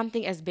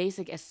 Something as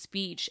basic as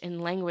speech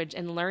and language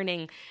and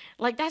learning.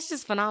 Like, that's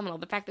just phenomenal.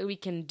 The fact that we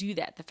can do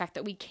that, the fact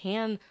that we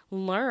can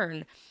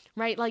learn,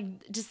 right?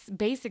 Like, just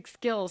basic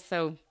skills.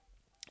 So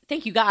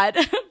thank you, God,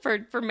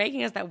 for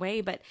making us that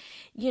way. But,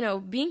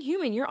 being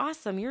human, you're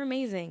awesome. You're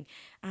amazing.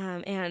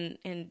 And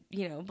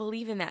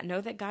believe in that.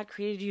 Know that God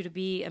created you to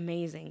be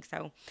amazing.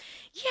 So,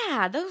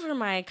 yeah, those were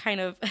my kind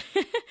of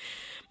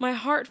my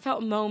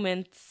heartfelt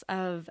moments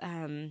of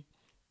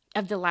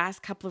the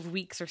last couple of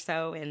weeks or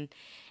so, and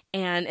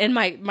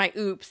my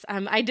oops.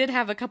 I did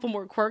have a couple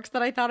more quirks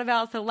that I thought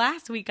about. So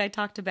last week I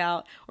talked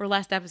about, or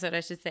last episode I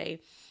should say,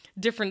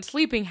 different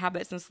sleeping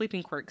habits and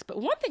sleeping quirks.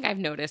 But one thing I've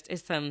noticed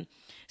is some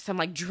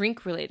like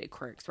drink related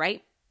quirks,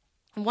 right?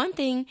 One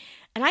thing,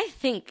 and I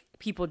think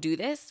people do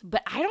this,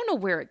 but I don't know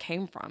where it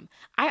came from.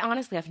 I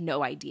honestly have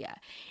no idea.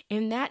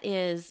 And that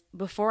is,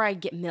 before I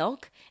get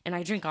milk, and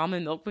I drink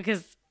almond milk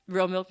because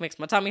real milk makes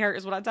my tummy hurt,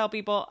 is what I tell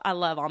people. I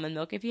love almond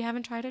milk. If you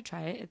haven't tried it,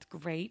 try it. It's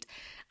great.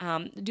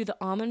 Do the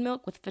almond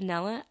milk with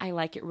vanilla. I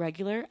like it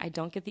regular. I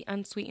don't get the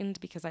unsweetened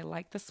because I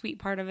like the sweet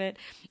part of it.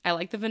 I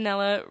like the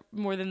vanilla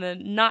more than the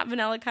not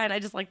vanilla kind. I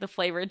just like the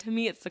flavor. To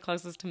me, it's the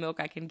closest to milk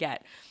I can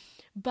get.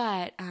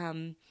 But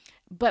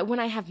when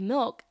I have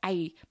milk,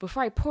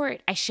 before I pour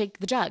it, I shake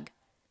the jug.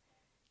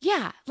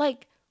 Yeah,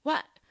 like,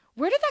 what?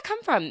 Where did that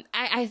come from?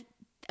 I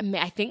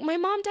think my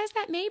mom does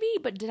that maybe,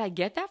 but did I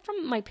get that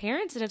from my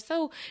parents? And if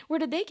so, where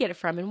did they get it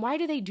from? And why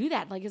do they do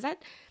that? Like,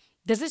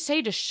 does it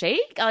say to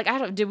shake? Like,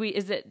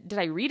 did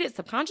I read it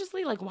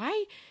subconsciously? Like,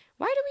 why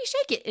do we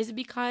shake it? Is it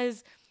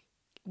because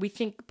we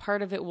think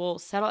part of it will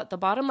settle at the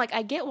bottom? Like,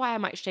 I get why I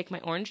might shake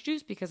my orange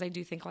juice, because I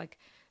do think like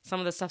some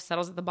of the stuff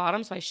settles at the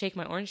bottom. So I shake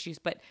my orange juice,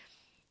 but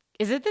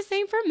is it the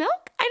same for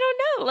milk? I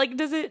don't know. Like,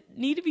 does it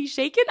need to be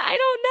shaken? I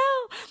don't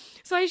know.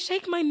 So I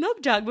shake my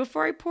milk jug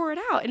before I pour it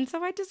out. And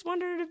so I just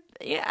wondered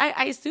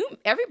I assume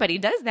everybody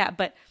does that,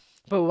 but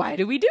why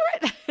do we do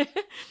it?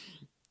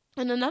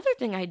 And another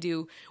thing I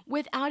do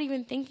without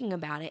even thinking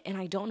about it, and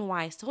I don't know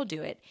why I still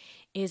do it,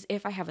 is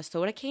if I have a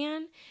soda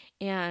can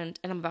and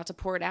I'm about to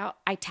pour it out,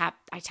 I tap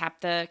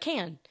the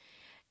can.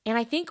 And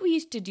I think we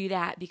used to do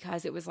that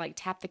because it was like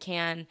tap the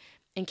can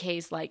in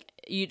case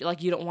you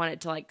don't want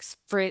it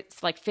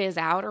to fizz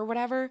out or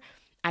whatever.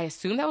 I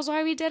assume that was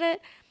why we did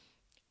it,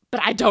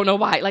 but I don't know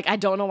why. Like, I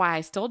don't know why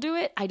I still do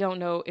it. I don't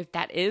know if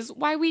that is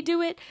why we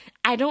do it.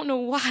 I don't know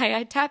why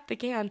I tap the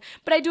can,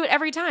 but I do it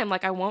every time.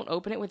 Like, I won't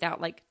open it without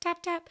like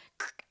tap, tap,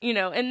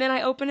 and then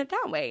I open it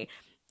that way.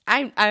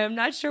 I'm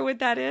not sure what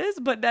that is,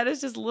 but that is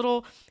just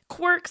little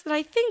quirks that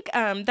I think,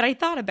 that I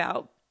thought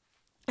about,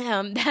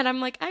 that I'm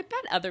like, I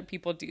bet other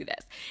people do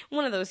this.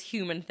 One of those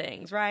human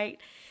things, right?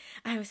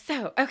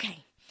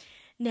 Okay.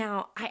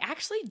 Now, I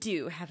actually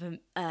do have I'm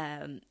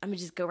going to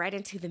just go right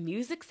into the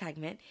music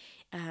segment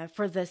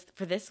for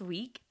this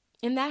week.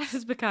 And that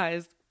is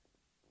because,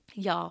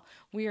 y'all,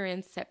 we are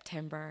in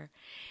September.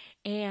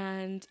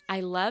 And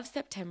I love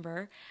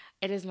September.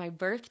 It is my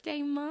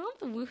birthday month.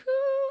 Woohoo!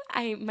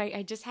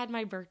 I just had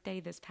my birthday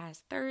this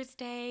past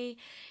Thursday.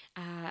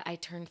 I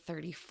turned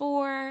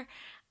 34.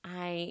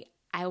 I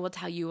will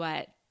tell you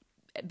what,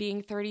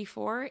 being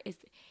 34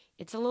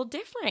 it's a little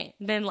different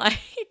than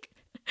like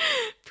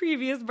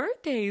previous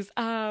birthdays.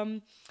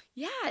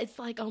 Yeah, it's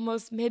like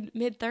almost mid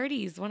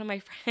 30s. One of my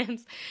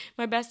friends,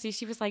 my bestie,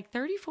 she was like,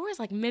 34 is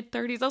like mid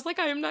 30s. I was like,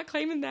 I am not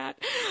claiming that.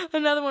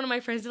 Another one of my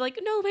friends is like,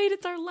 no, wait,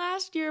 it's our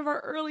last year of our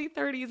early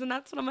 30s, and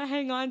that's what I'm gonna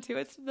hang on to.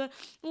 It's the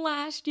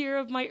last year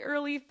of my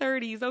early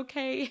 30s,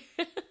 okay?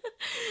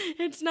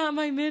 It's not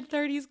my mid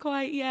 30s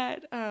quite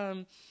yet. But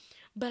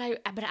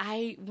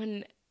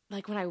when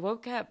I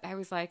woke up, I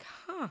was like,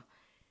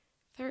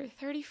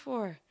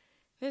 34.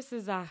 This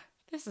is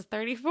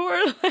 34.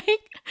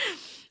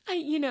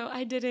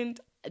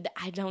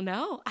 I don't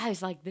know. I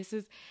was like,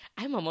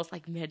 I'm almost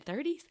like mid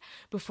 30s.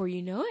 Before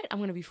you know it, I'm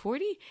going to be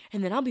 40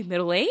 and then I'll be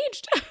middle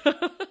aged.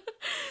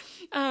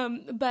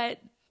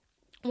 But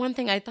one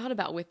thing I thought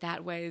about with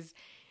that was,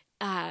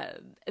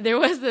 there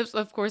was this,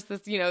 of course,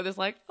 this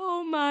like,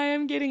 oh my,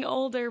 I'm getting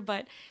older.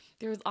 But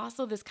there was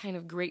also this kind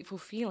of grateful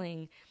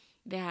feeling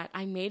that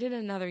I made it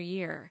another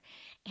year.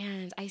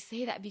 And I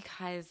say that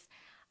because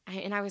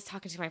I was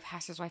talking to my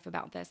pastor's wife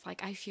about this.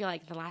 Like, I feel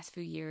like the last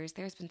few years,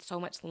 there's been so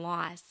much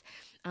loss,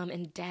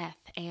 and death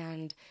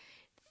and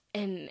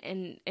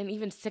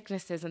even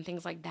sicknesses and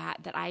things like that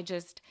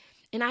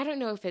and I don't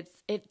know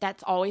if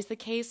that's always the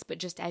case, but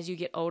just as you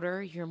get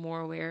older, you're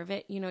more aware of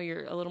it.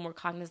 You're a little more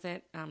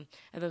cognizant, of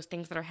those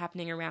things that are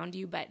happening around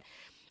you. But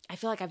I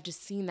feel like I've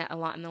just seen that a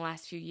lot in the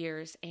last few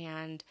years.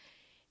 And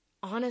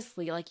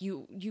honestly, like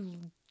you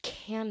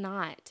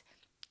cannot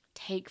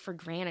take for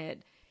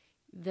granted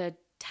the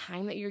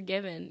time that you're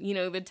given,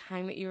 the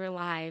time that you're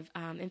alive.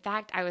 In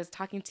fact, I was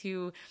talking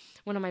to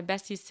one of my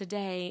besties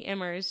today,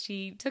 Emmers.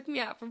 She took me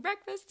out for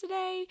breakfast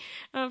today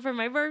for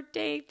my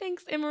birthday.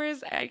 Thanks,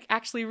 Emmers. I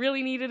actually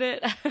really needed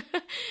it.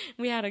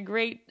 We had a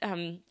great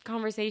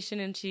conversation,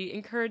 and she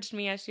encouraged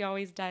me, as she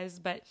always does,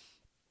 but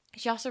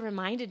she also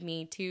reminded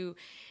me to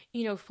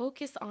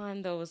focus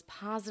on those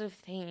positive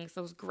things,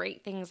 those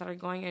great things that are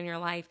going on in your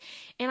life.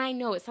 And I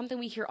know it's something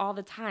we hear all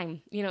the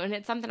time, and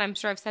it's something I'm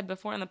sure I've said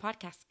before on the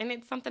podcast. And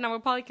it's something I will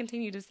probably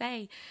continue to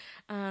say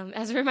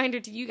as a reminder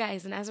to you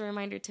guys and as a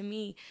reminder to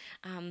me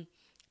to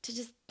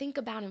just think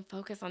about and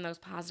focus on those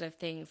positive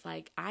things.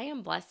 Like, I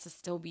am blessed to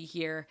still be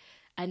here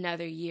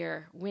another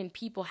year when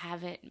people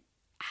haven't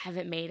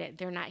made it.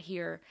 They're not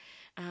here.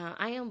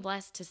 I am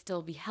blessed to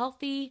still be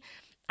healthy.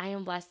 I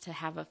am blessed to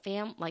have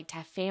to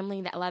have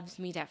family that loves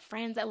me, to have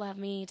friends that love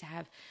me, to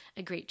have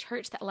a great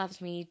church that loves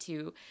me,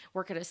 to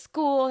work at a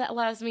school that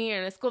loves me,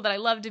 or a school that I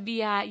love to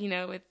be at,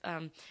 with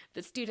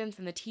the students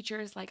and the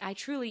teachers. Like, I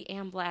truly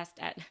am blessed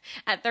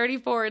at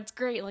 34. It's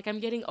great. Like, I'm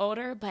getting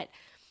older, but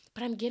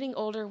I'm getting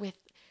older with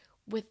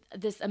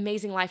this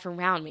amazing life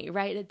around me,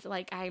 right? It's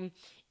like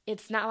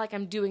it's not like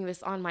I'm doing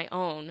this on my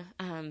own.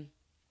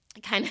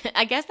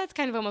 I guess that's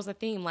kind of almost a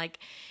theme. Like,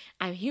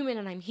 I'm human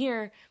and I'm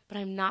here, but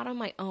I'm not on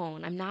my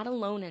own. I'm not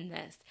alone in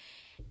this.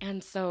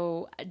 And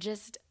so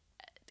just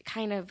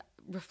kind of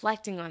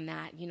reflecting on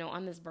that,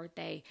 on this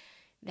birthday,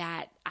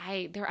 that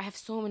I have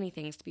so many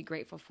things to be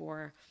grateful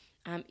for,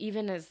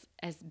 even as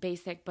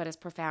basic but as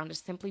profound as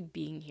simply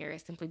being here,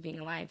 as simply being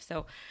alive.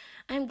 So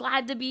I'm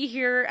glad to be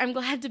here. I'm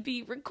glad to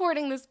be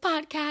recording this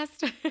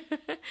podcast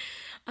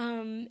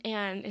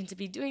and to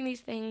be doing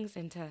these things,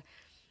 and to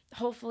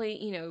hopefully,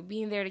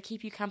 being there to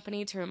keep you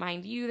company, to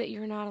remind you that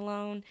you're not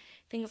alone,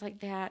 things like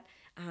that.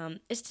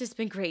 It's just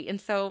been great. And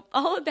so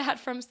all of that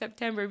from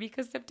September,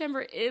 because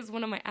September is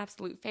one of my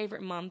absolute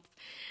favorite months,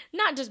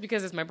 not just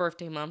because it's my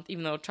birthday month,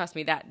 even though, trust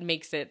me, that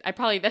makes it,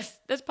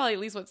 that's probably at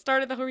least what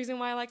started the whole reason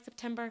why I like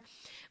September.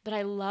 But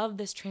I love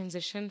this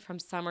transition from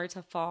summer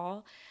to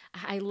fall.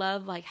 I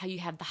love like how you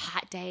have the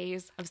hot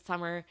days of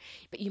summer,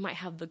 but you might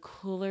have the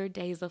cooler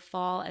days of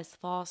fall as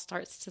fall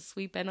starts to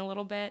sweep in a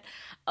little bit.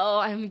 Oh,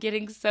 I'm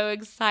getting so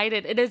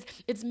excited.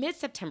 It's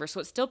mid-September,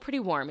 so it's still pretty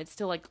warm. It's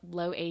still like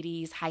low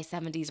 80s, high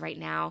 70s right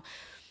now.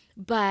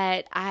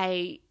 But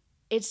I'm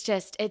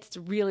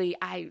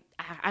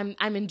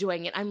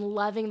enjoying it. I'm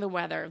loving the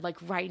weather. Like,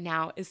 right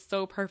now is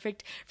so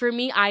perfect. For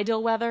me,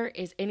 ideal weather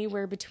is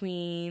anywhere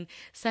between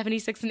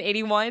 76 and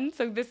 81.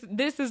 So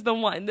this is the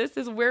one. This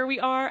is where we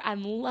are.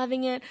 I'm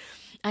loving it.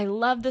 I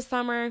love the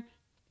summer.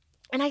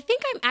 And I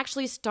think I'm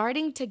actually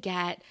starting to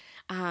get,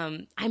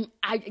 y'all,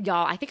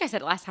 I think I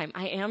said it last time,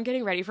 I am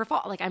getting ready for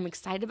fall. Like, I'm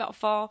excited about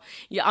fall.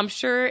 Yeah, I'm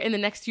sure in the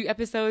next few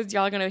episodes,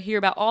 y'all are going to hear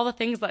about all the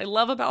things that I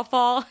love about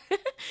fall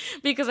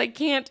because I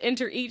can't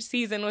enter each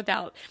season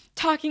without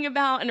talking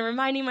about and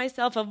reminding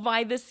myself of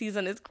why this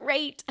season is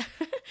great.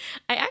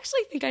 I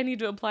actually think I need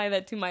to apply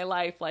that to my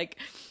life. Like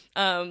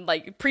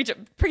preach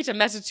a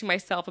message to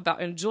myself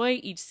about enjoy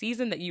each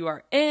season that you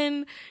are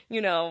in,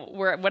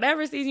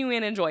 whatever season you're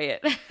in, enjoy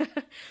it.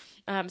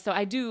 So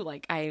I do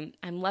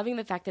I'm loving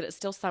the fact that it's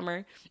still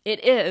summer.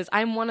 It is.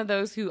 I'm one of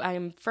those who I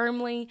am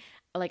firmly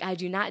I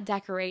do not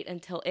decorate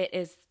until it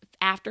is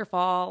after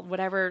fall,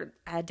 whatever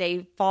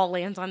day fall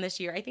lands on this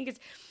year. I think it's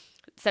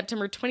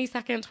September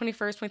 22nd,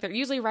 21st, 23rd,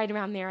 usually right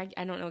around there.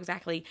 I don't know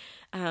exactly.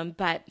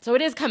 But so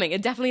it is coming.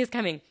 It definitely is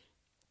coming.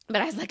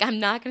 But I was like, I'm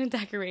not going to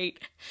decorate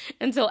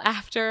until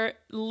after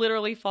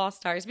literally fall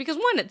stars because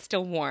one, it's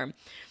still warm.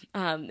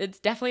 It's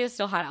definitely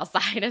still hot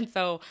outside. And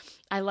so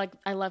I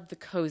love the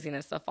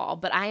coziness of fall,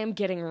 but I am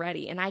getting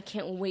ready and I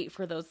can't wait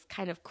for those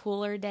kind of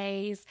cooler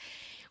days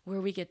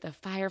where we get the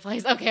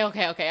fireflies. Okay.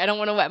 I don't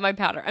want to wet my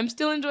powder. I'm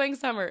still enjoying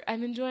summer.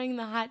 I'm enjoying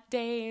the hot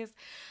days,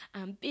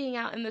 being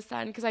out in the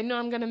sun because I know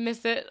I'm going to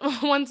miss it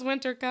once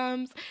winter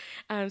comes.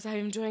 So I'm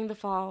enjoying the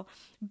fall.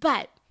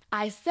 But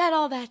I said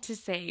all that to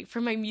say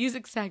for my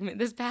music segment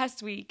this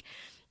past week,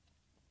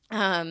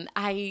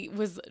 I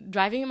was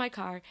driving in my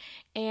car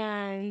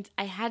and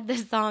I had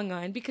this song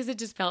on because it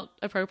just felt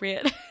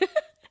appropriate.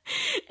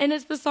 And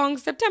it's the song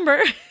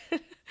September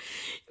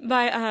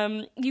by,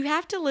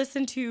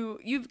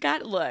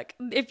 look,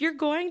 if you're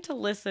going to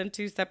listen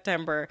to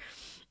September,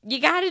 you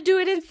got to do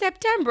it in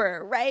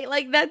September, right?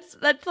 Like that's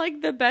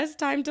like the best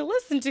time to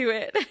listen to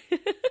it.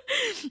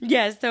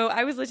 Yeah, so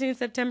I was listening to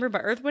September by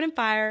Earth, Wind &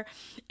 Fire,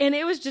 and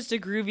it was just a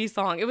groovy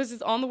song. It was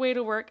just on the way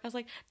to work. I was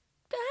like,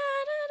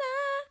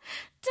 da-da-da,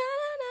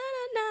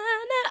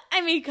 da-da-da-da-da.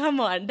 I mean, come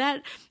on.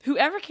 That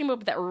whoever came up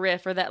with that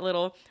riff or that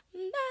little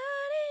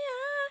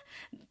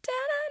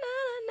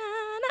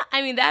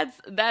I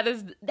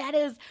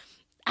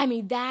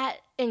mean, that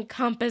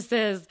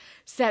encompasses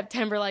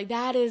September. Like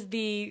that is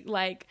the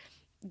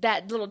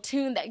that little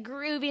tune, that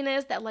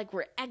grooviness, that like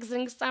we're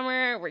exiting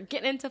summer, we're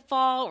getting into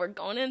fall, we're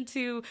going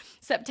into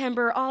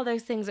September, all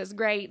those things is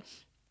great.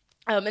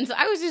 And so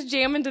I was just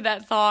jamming to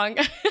that song.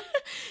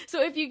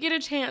 So if you get a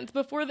chance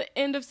before the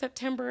end of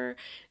September,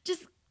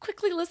 just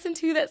quickly listen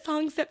to that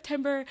song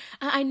September.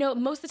 I know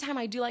most of the time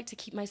I do like to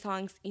keep my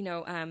songs,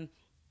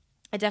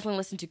 I definitely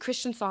listen to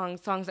Christian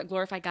songs that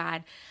glorify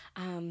God,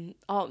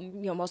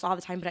 most all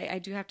the time. But I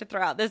do have to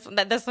throw out this one,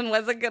 that this one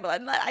was a good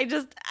one.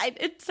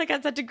 It's like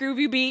got such a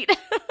groovy beat.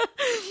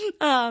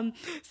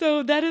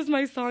 So that is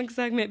my song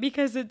segment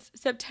because it's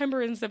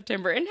September in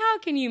September, and how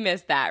can you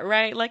miss that,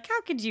 right? Like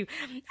how could you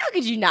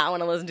not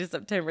want to listen to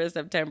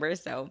September?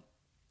 So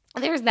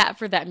there's that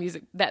for that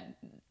music, that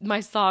my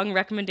song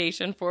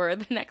recommendation for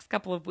the next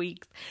couple of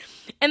weeks.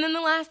 And then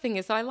the last thing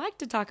is, so I like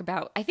to talk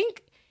about,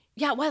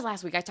 it was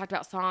last week. I talked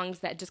about songs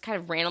that just kind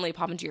of randomly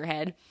pop into your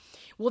head.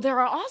 Well, there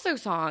are also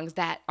songs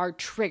that are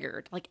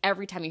triggered, like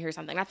every time you hear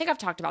something. I think I've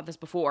talked about this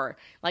before,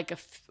 like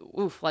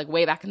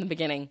way back in the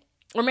beginning.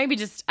 Or maybe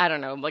just, I don't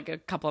know, like a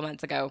couple of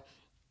months ago.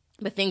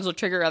 But things will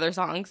trigger other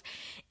songs.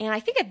 And I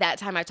think at that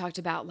time I talked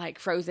about like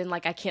Frozen,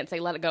 like I can't say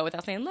let it go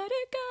without saying let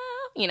it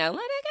go, let it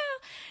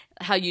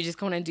go. How you just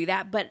go and do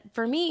that. But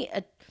for me,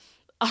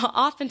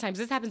 oftentimes,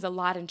 this happens a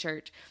lot in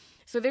church.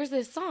 So there's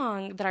this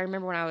song that I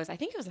remember when I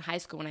think it was in high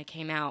school when I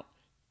came out.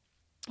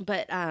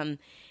 But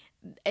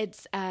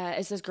it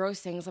says Gross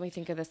sings, let me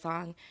think of the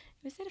song.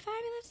 It said, if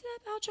I be lifted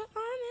up, I'll draw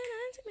all men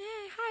unto me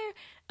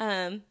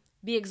higher.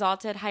 Be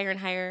exalted, higher and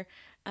higher.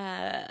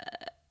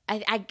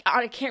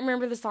 I can't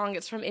remember the song.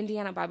 It's from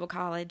Indiana Bible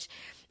College.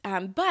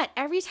 But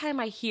every time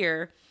I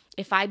hear,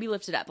 if I be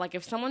lifted up, like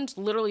if someone's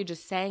literally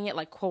just saying it,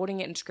 like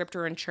quoting it in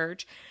scripture in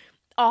church,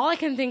 all I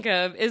can think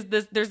of is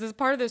this. There's this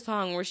part of the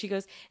song where she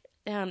goes,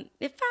 if I be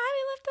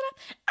lifted up,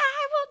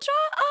 I will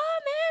draw all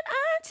men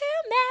unto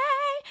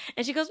me.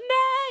 And she goes,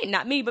 may,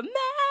 not me, but may,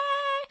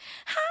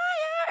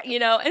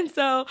 higher, and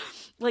so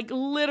like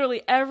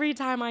literally every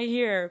time I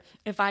hear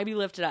if I be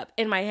lifted up,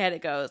 in my head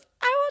it goes,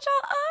 I will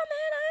draw all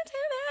men unto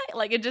me.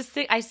 Like it just,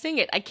 I sing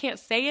it. I can't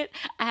say it.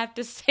 I have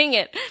to sing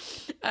it.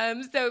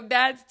 So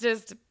that's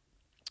just,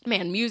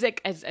 man,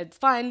 music is it's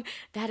fun.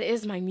 That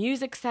is my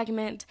music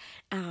segment.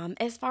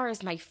 As far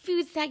as my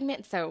food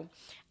segment, so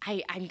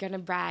I'm gonna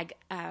brag.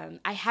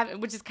 I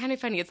haven't, which is kind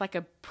of funny. It's like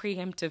a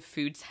preemptive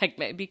food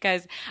segment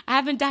because I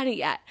haven't done it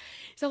yet.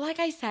 So, like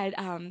I said,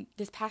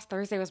 this past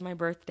Thursday was my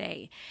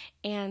birthday,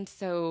 and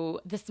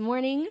so this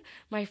morning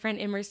my friend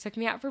Immers took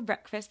me out for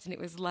breakfast, and it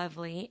was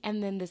lovely.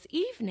 And then this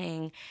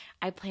evening,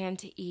 I plan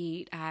to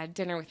eat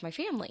dinner with my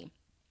family.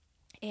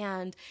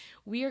 And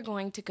we are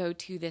going to go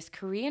to this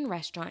Korean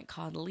restaurant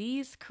called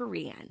Lee's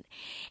Korean.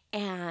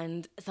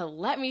 And so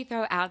let me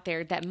throw out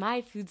there that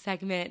my food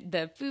segment,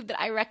 the food that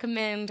I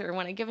recommend or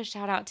want to give a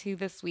shout out to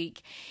this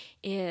week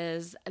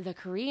is the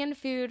Korean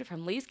food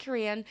from Lee's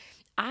Korean.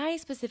 I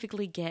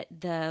specifically get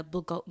the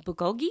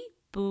bulgogi,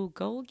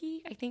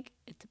 I think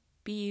it's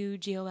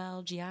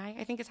Bulgogi,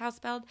 I think is how it's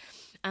spelled,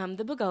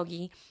 the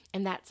bulgogi,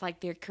 and that's like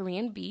their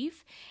Korean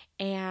beef,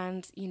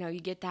 and you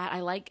get that.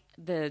 I like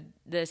the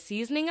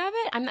seasoning of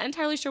it. I'm not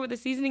entirely sure what the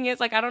seasoning is.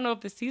 Like I don't know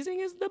if the seasoning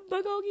is the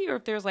bulgogi or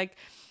if there's like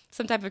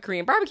some type of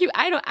Korean barbecue.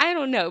 I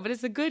don't know, but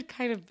it's a good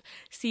kind of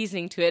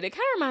seasoning to it. It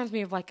kind of reminds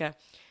me of like a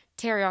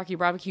teriyaki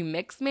barbecue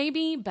mix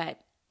maybe,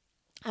 but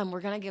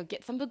we're going to go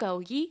get some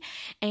bulgogi,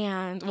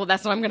 and, well,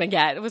 that's what I'm going to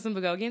get, with some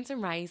bulgogi and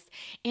some rice,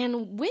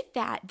 and with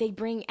that, they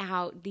bring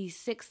out these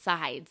 6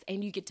 sides,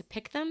 and you get to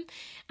pick them.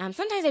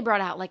 Sometimes they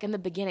brought out, like, in the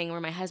beginning where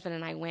my husband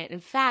and I went.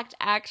 In fact,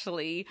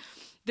 actually,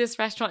 this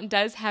restaurant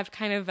does have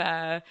kind of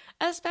a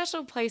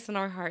special place in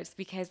our hearts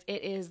because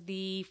it is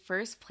the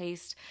first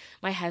place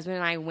my husband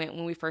and I went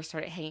when we first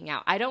started hanging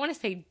out. I don't want to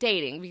say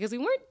dating because we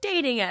weren't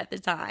dating at the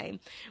time.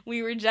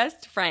 We were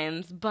just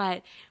friends,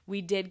 but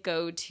we did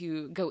go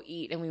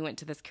eat, and we went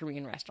to this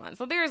Korean restaurant.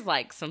 So there's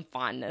like some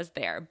fondness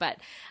there, but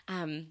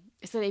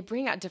so they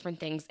bring out different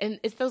things, and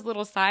it's those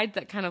little sides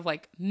that kind of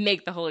like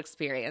make the whole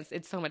experience.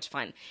 It's so much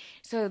fun.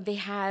 So they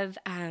have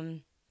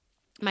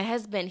my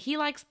husband, he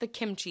likes the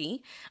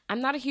kimchi.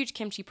 I'm not a huge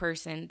kimchi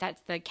person.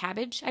 That's the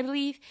cabbage, I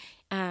believe,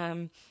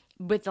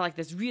 with like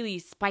this really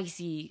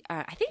spicy,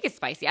 I think it's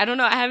spicy. I don't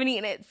know. I haven't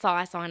eaten it,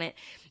 sauce on it,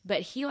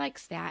 but he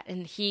likes that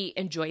and he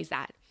enjoys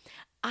that.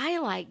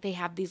 They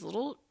have these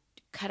little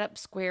cut up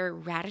square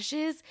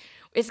radishes.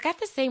 It's got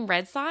the same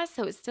red sauce,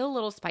 so it's still a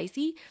little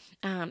spicy.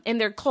 And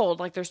they're cold,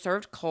 like they're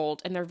served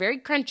cold, and they're very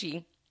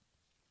crunchy,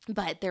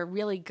 but they're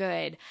really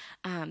good.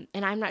 And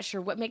I'm not sure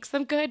what makes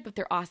them good, but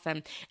they're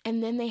awesome.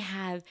 And then they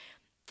have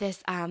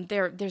this,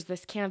 there's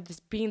this can of this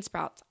bean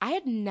sprouts. I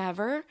had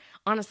never,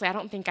 honestly, I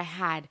don't think I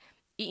had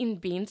eaten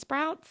bean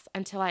sprouts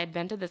until I had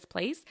been to this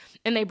place,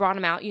 and they brought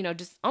them out,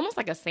 just almost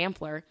like a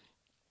sampler.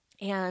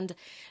 And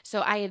so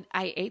I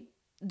ate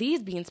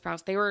these bean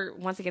sprouts. They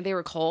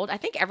were cold. I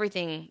think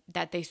everything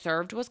that they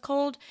served was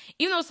cold,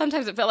 even though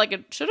sometimes it felt like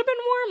it should have been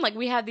warm. Like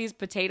we had these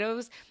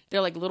potatoes.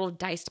 They're like little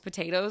diced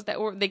potatoes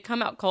they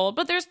come out cold,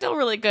 but they're still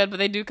really good, but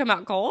they do come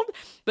out cold,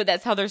 but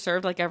that's how they're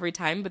served like every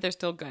time, but they're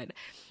still good.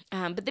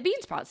 But the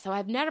bean sprouts, so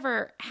I've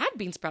never had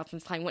bean sprouts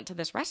since I went to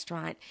this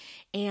restaurant.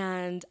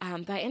 And,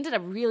 but I ended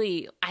up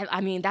really,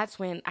 I mean, that's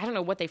when, I don't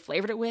know what they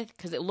flavored it with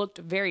because it looked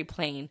very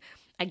plain.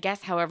 I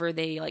guess, however,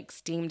 they like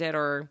steamed it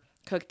or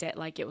cooked it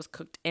like it was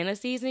cooked in a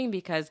seasoning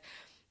because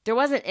there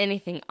wasn't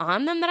anything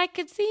on them that I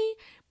could see,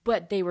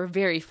 but they were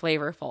very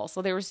flavorful.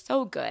 So they were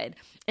so good.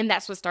 And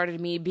that's what started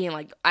me being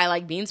like, I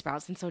like bean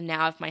sprouts. And so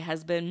now if my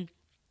husband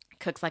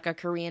cooks like a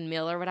Korean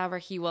meal or whatever,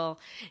 he'll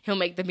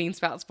make the bean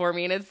sprouts for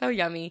me, and it's so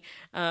yummy.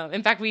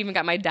 In fact, we even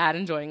got my dad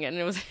enjoying it, and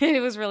it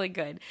was really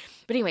good.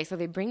 But anyway, so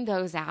they bring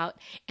those out,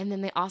 and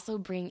then they also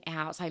bring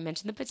out, so I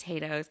mentioned the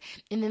potatoes,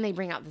 and then they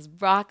bring out this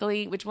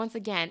broccoli, which once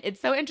again, it's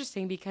so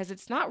interesting because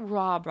it's not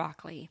raw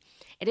broccoli.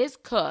 It is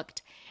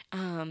cooked.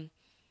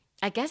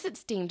 I guess it's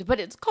steamed, but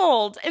it's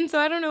cold. And so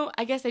I don't know.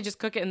 I guess they just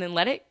cook it and then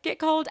let it get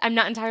cold. I'm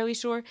not entirely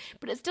sure,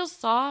 but it's still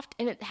soft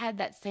and it had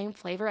that same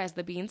flavor as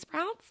the bean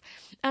sprouts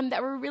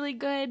that were really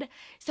good.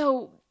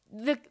 So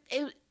the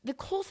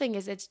cool thing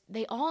is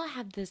they all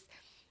have this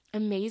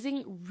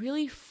amazing,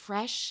 really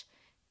fresh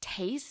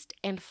taste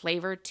and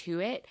flavor to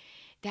it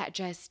that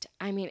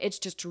it's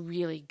just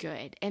really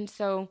good. And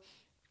so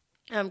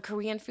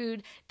Korean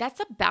food, that's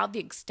about the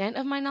extent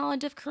of my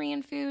knowledge of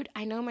Korean food.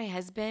 I know my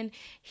husband,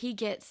 he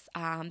gets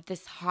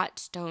this hot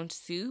stone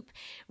soup,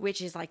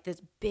 which is like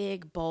this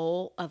big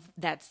bowl of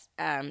that's,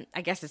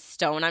 I guess it's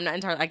stone. I'm not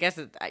entirely, I guess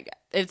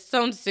it's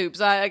stone soup,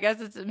 so I guess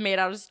it's made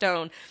out of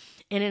stone.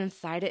 And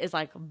inside it is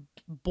like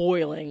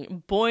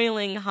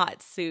boiling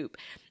hot soup.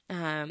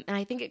 And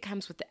I think it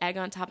comes with the egg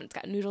on top, and it's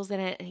got noodles in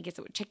it, and he gets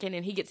it with chicken,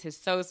 and he gets his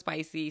so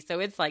spicy.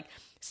 So it's like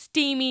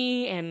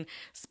steamy and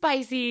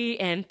spicy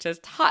and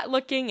just hot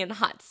looking and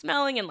hot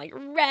smelling and like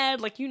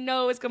red, like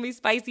it's going to be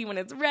spicy when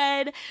it's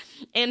red.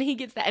 And he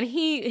gets that, and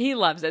he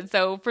loves it.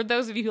 So for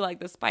those of you who like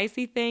the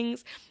spicy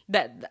things,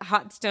 that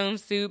hot stone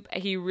soup,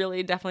 he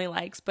really definitely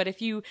likes. But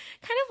if you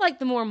kind of like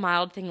the more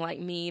mild thing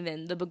like me,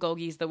 then the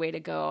bulgogi is the way to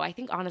go. I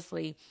think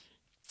honestly,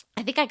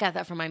 I got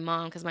that from my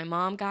mom because my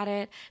mom got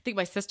it. I think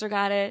my sister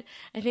got it.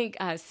 I think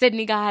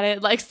Sydney got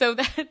it. So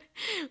that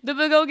the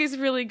bulgogi is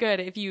really good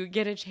if you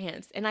get a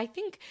chance. And I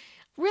think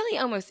really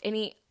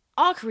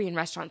all Korean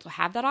restaurants will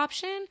have that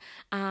option.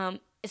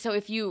 So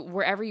if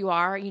wherever you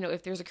are,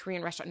 if there's a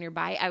Korean restaurant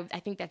nearby, I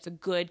think that's a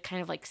good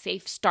kind of like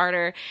safe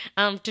starter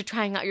to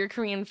trying out your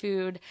Korean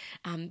food.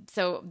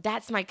 So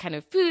that's my kind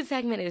of food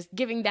segment, is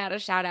giving that a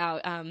shout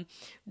out.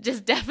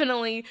 Just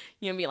definitely,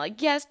 be like,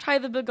 yes, try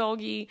the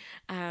bulgogi.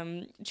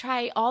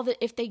 Try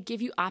if they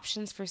give you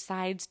options for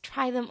sides,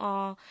 try them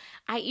all.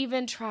 I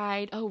even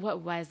tried, what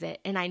was it?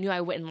 And I knew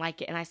I wouldn't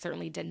like it, and I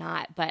certainly did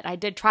not, but I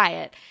did try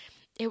it.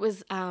 It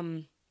was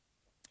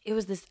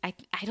this, I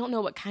don't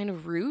know what kind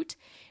of root,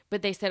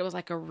 but they said it was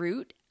like a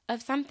root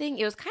of something.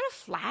 It was kind of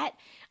flat,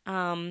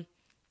 kind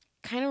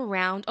of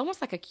round,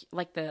 almost like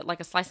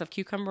a slice of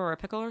cucumber or a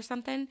pickle or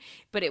something,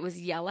 but it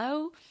was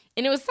yellow,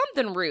 and it was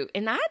something root.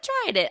 And I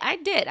tried it. I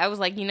did. I was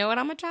like, you know what?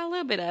 I'm going to try a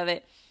little bit of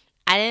it.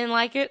 I didn't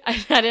like it.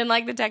 I didn't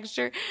like the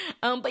texture,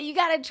 but you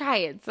got to try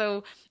it.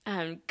 So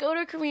go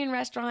to a Korean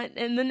restaurant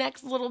in the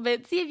next little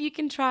bit. See if you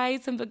can try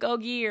some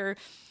bulgogi or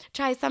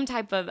try some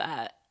type of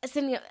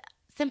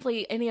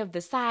simply any of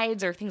the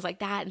sides or things like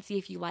that, and see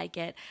if you like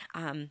it.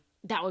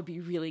 That would be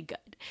really good.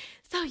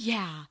 So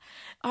yeah.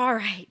 All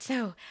right.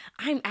 So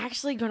I'm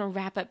actually going to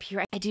wrap up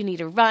here. I do need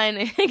to run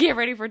and get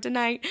ready for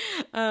tonight.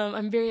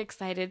 I'm very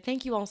excited.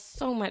 Thank you all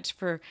so much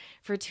for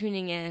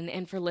tuning in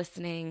and for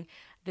listening.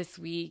 this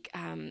week.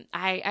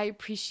 I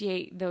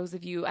appreciate those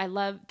of you.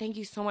 Thank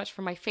you so much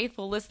for my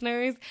faithful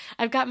listeners.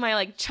 I've got my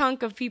like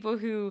chunk of people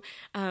who,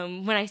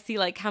 when I see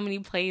like how many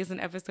plays an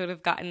episode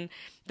have gotten,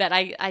 that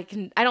I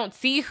don't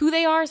see who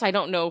they are, so I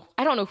don't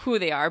know who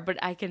they are, but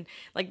I can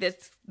like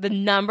the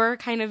number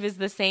kind of is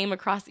the same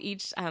across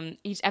each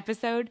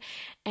episode,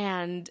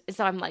 and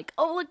so I'm like,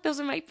 oh look, those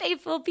are my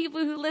faithful people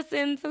who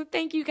listen. So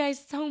thank you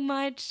guys so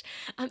much.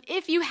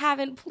 If you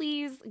haven't,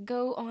 please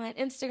go on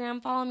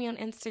Instagram, follow me on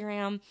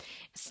Instagram.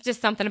 It's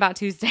just something about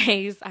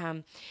Tuesdays.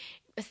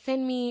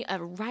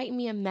 Write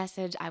me a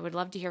message. I would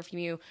love to hear from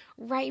you.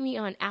 Write me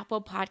on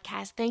Apple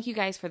Podcasts. Thank you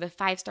guys for the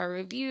 5-star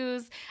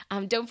reviews.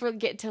 Don't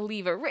forget to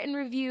leave a written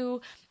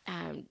review.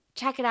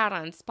 Check it out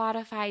on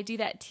Spotify. Do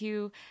that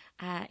too.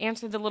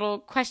 Answer the little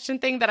question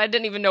thing that I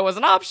didn't even know was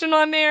an option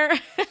on there.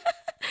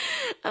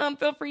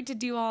 Feel free to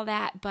do all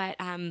that.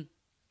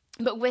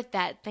 But with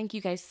that, thank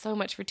you guys so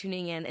much for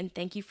tuning in, and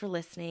thank you for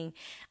listening.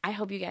 I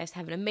hope you guys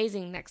have an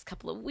amazing next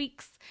couple of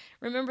weeks.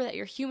 Remember that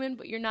you're human,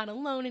 but you're not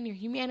alone in your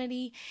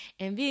humanity,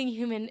 and being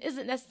human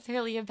isn't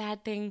necessarily a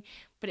bad thing,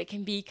 but it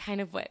can be kind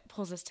of what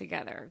pulls us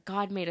together.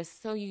 God made us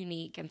so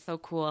unique and so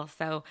cool,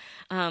 so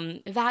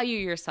value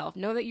yourself.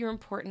 Know that you're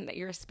important, that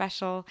you're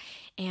special,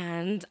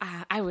 and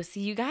I will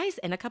see you guys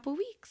in a couple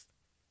weeks.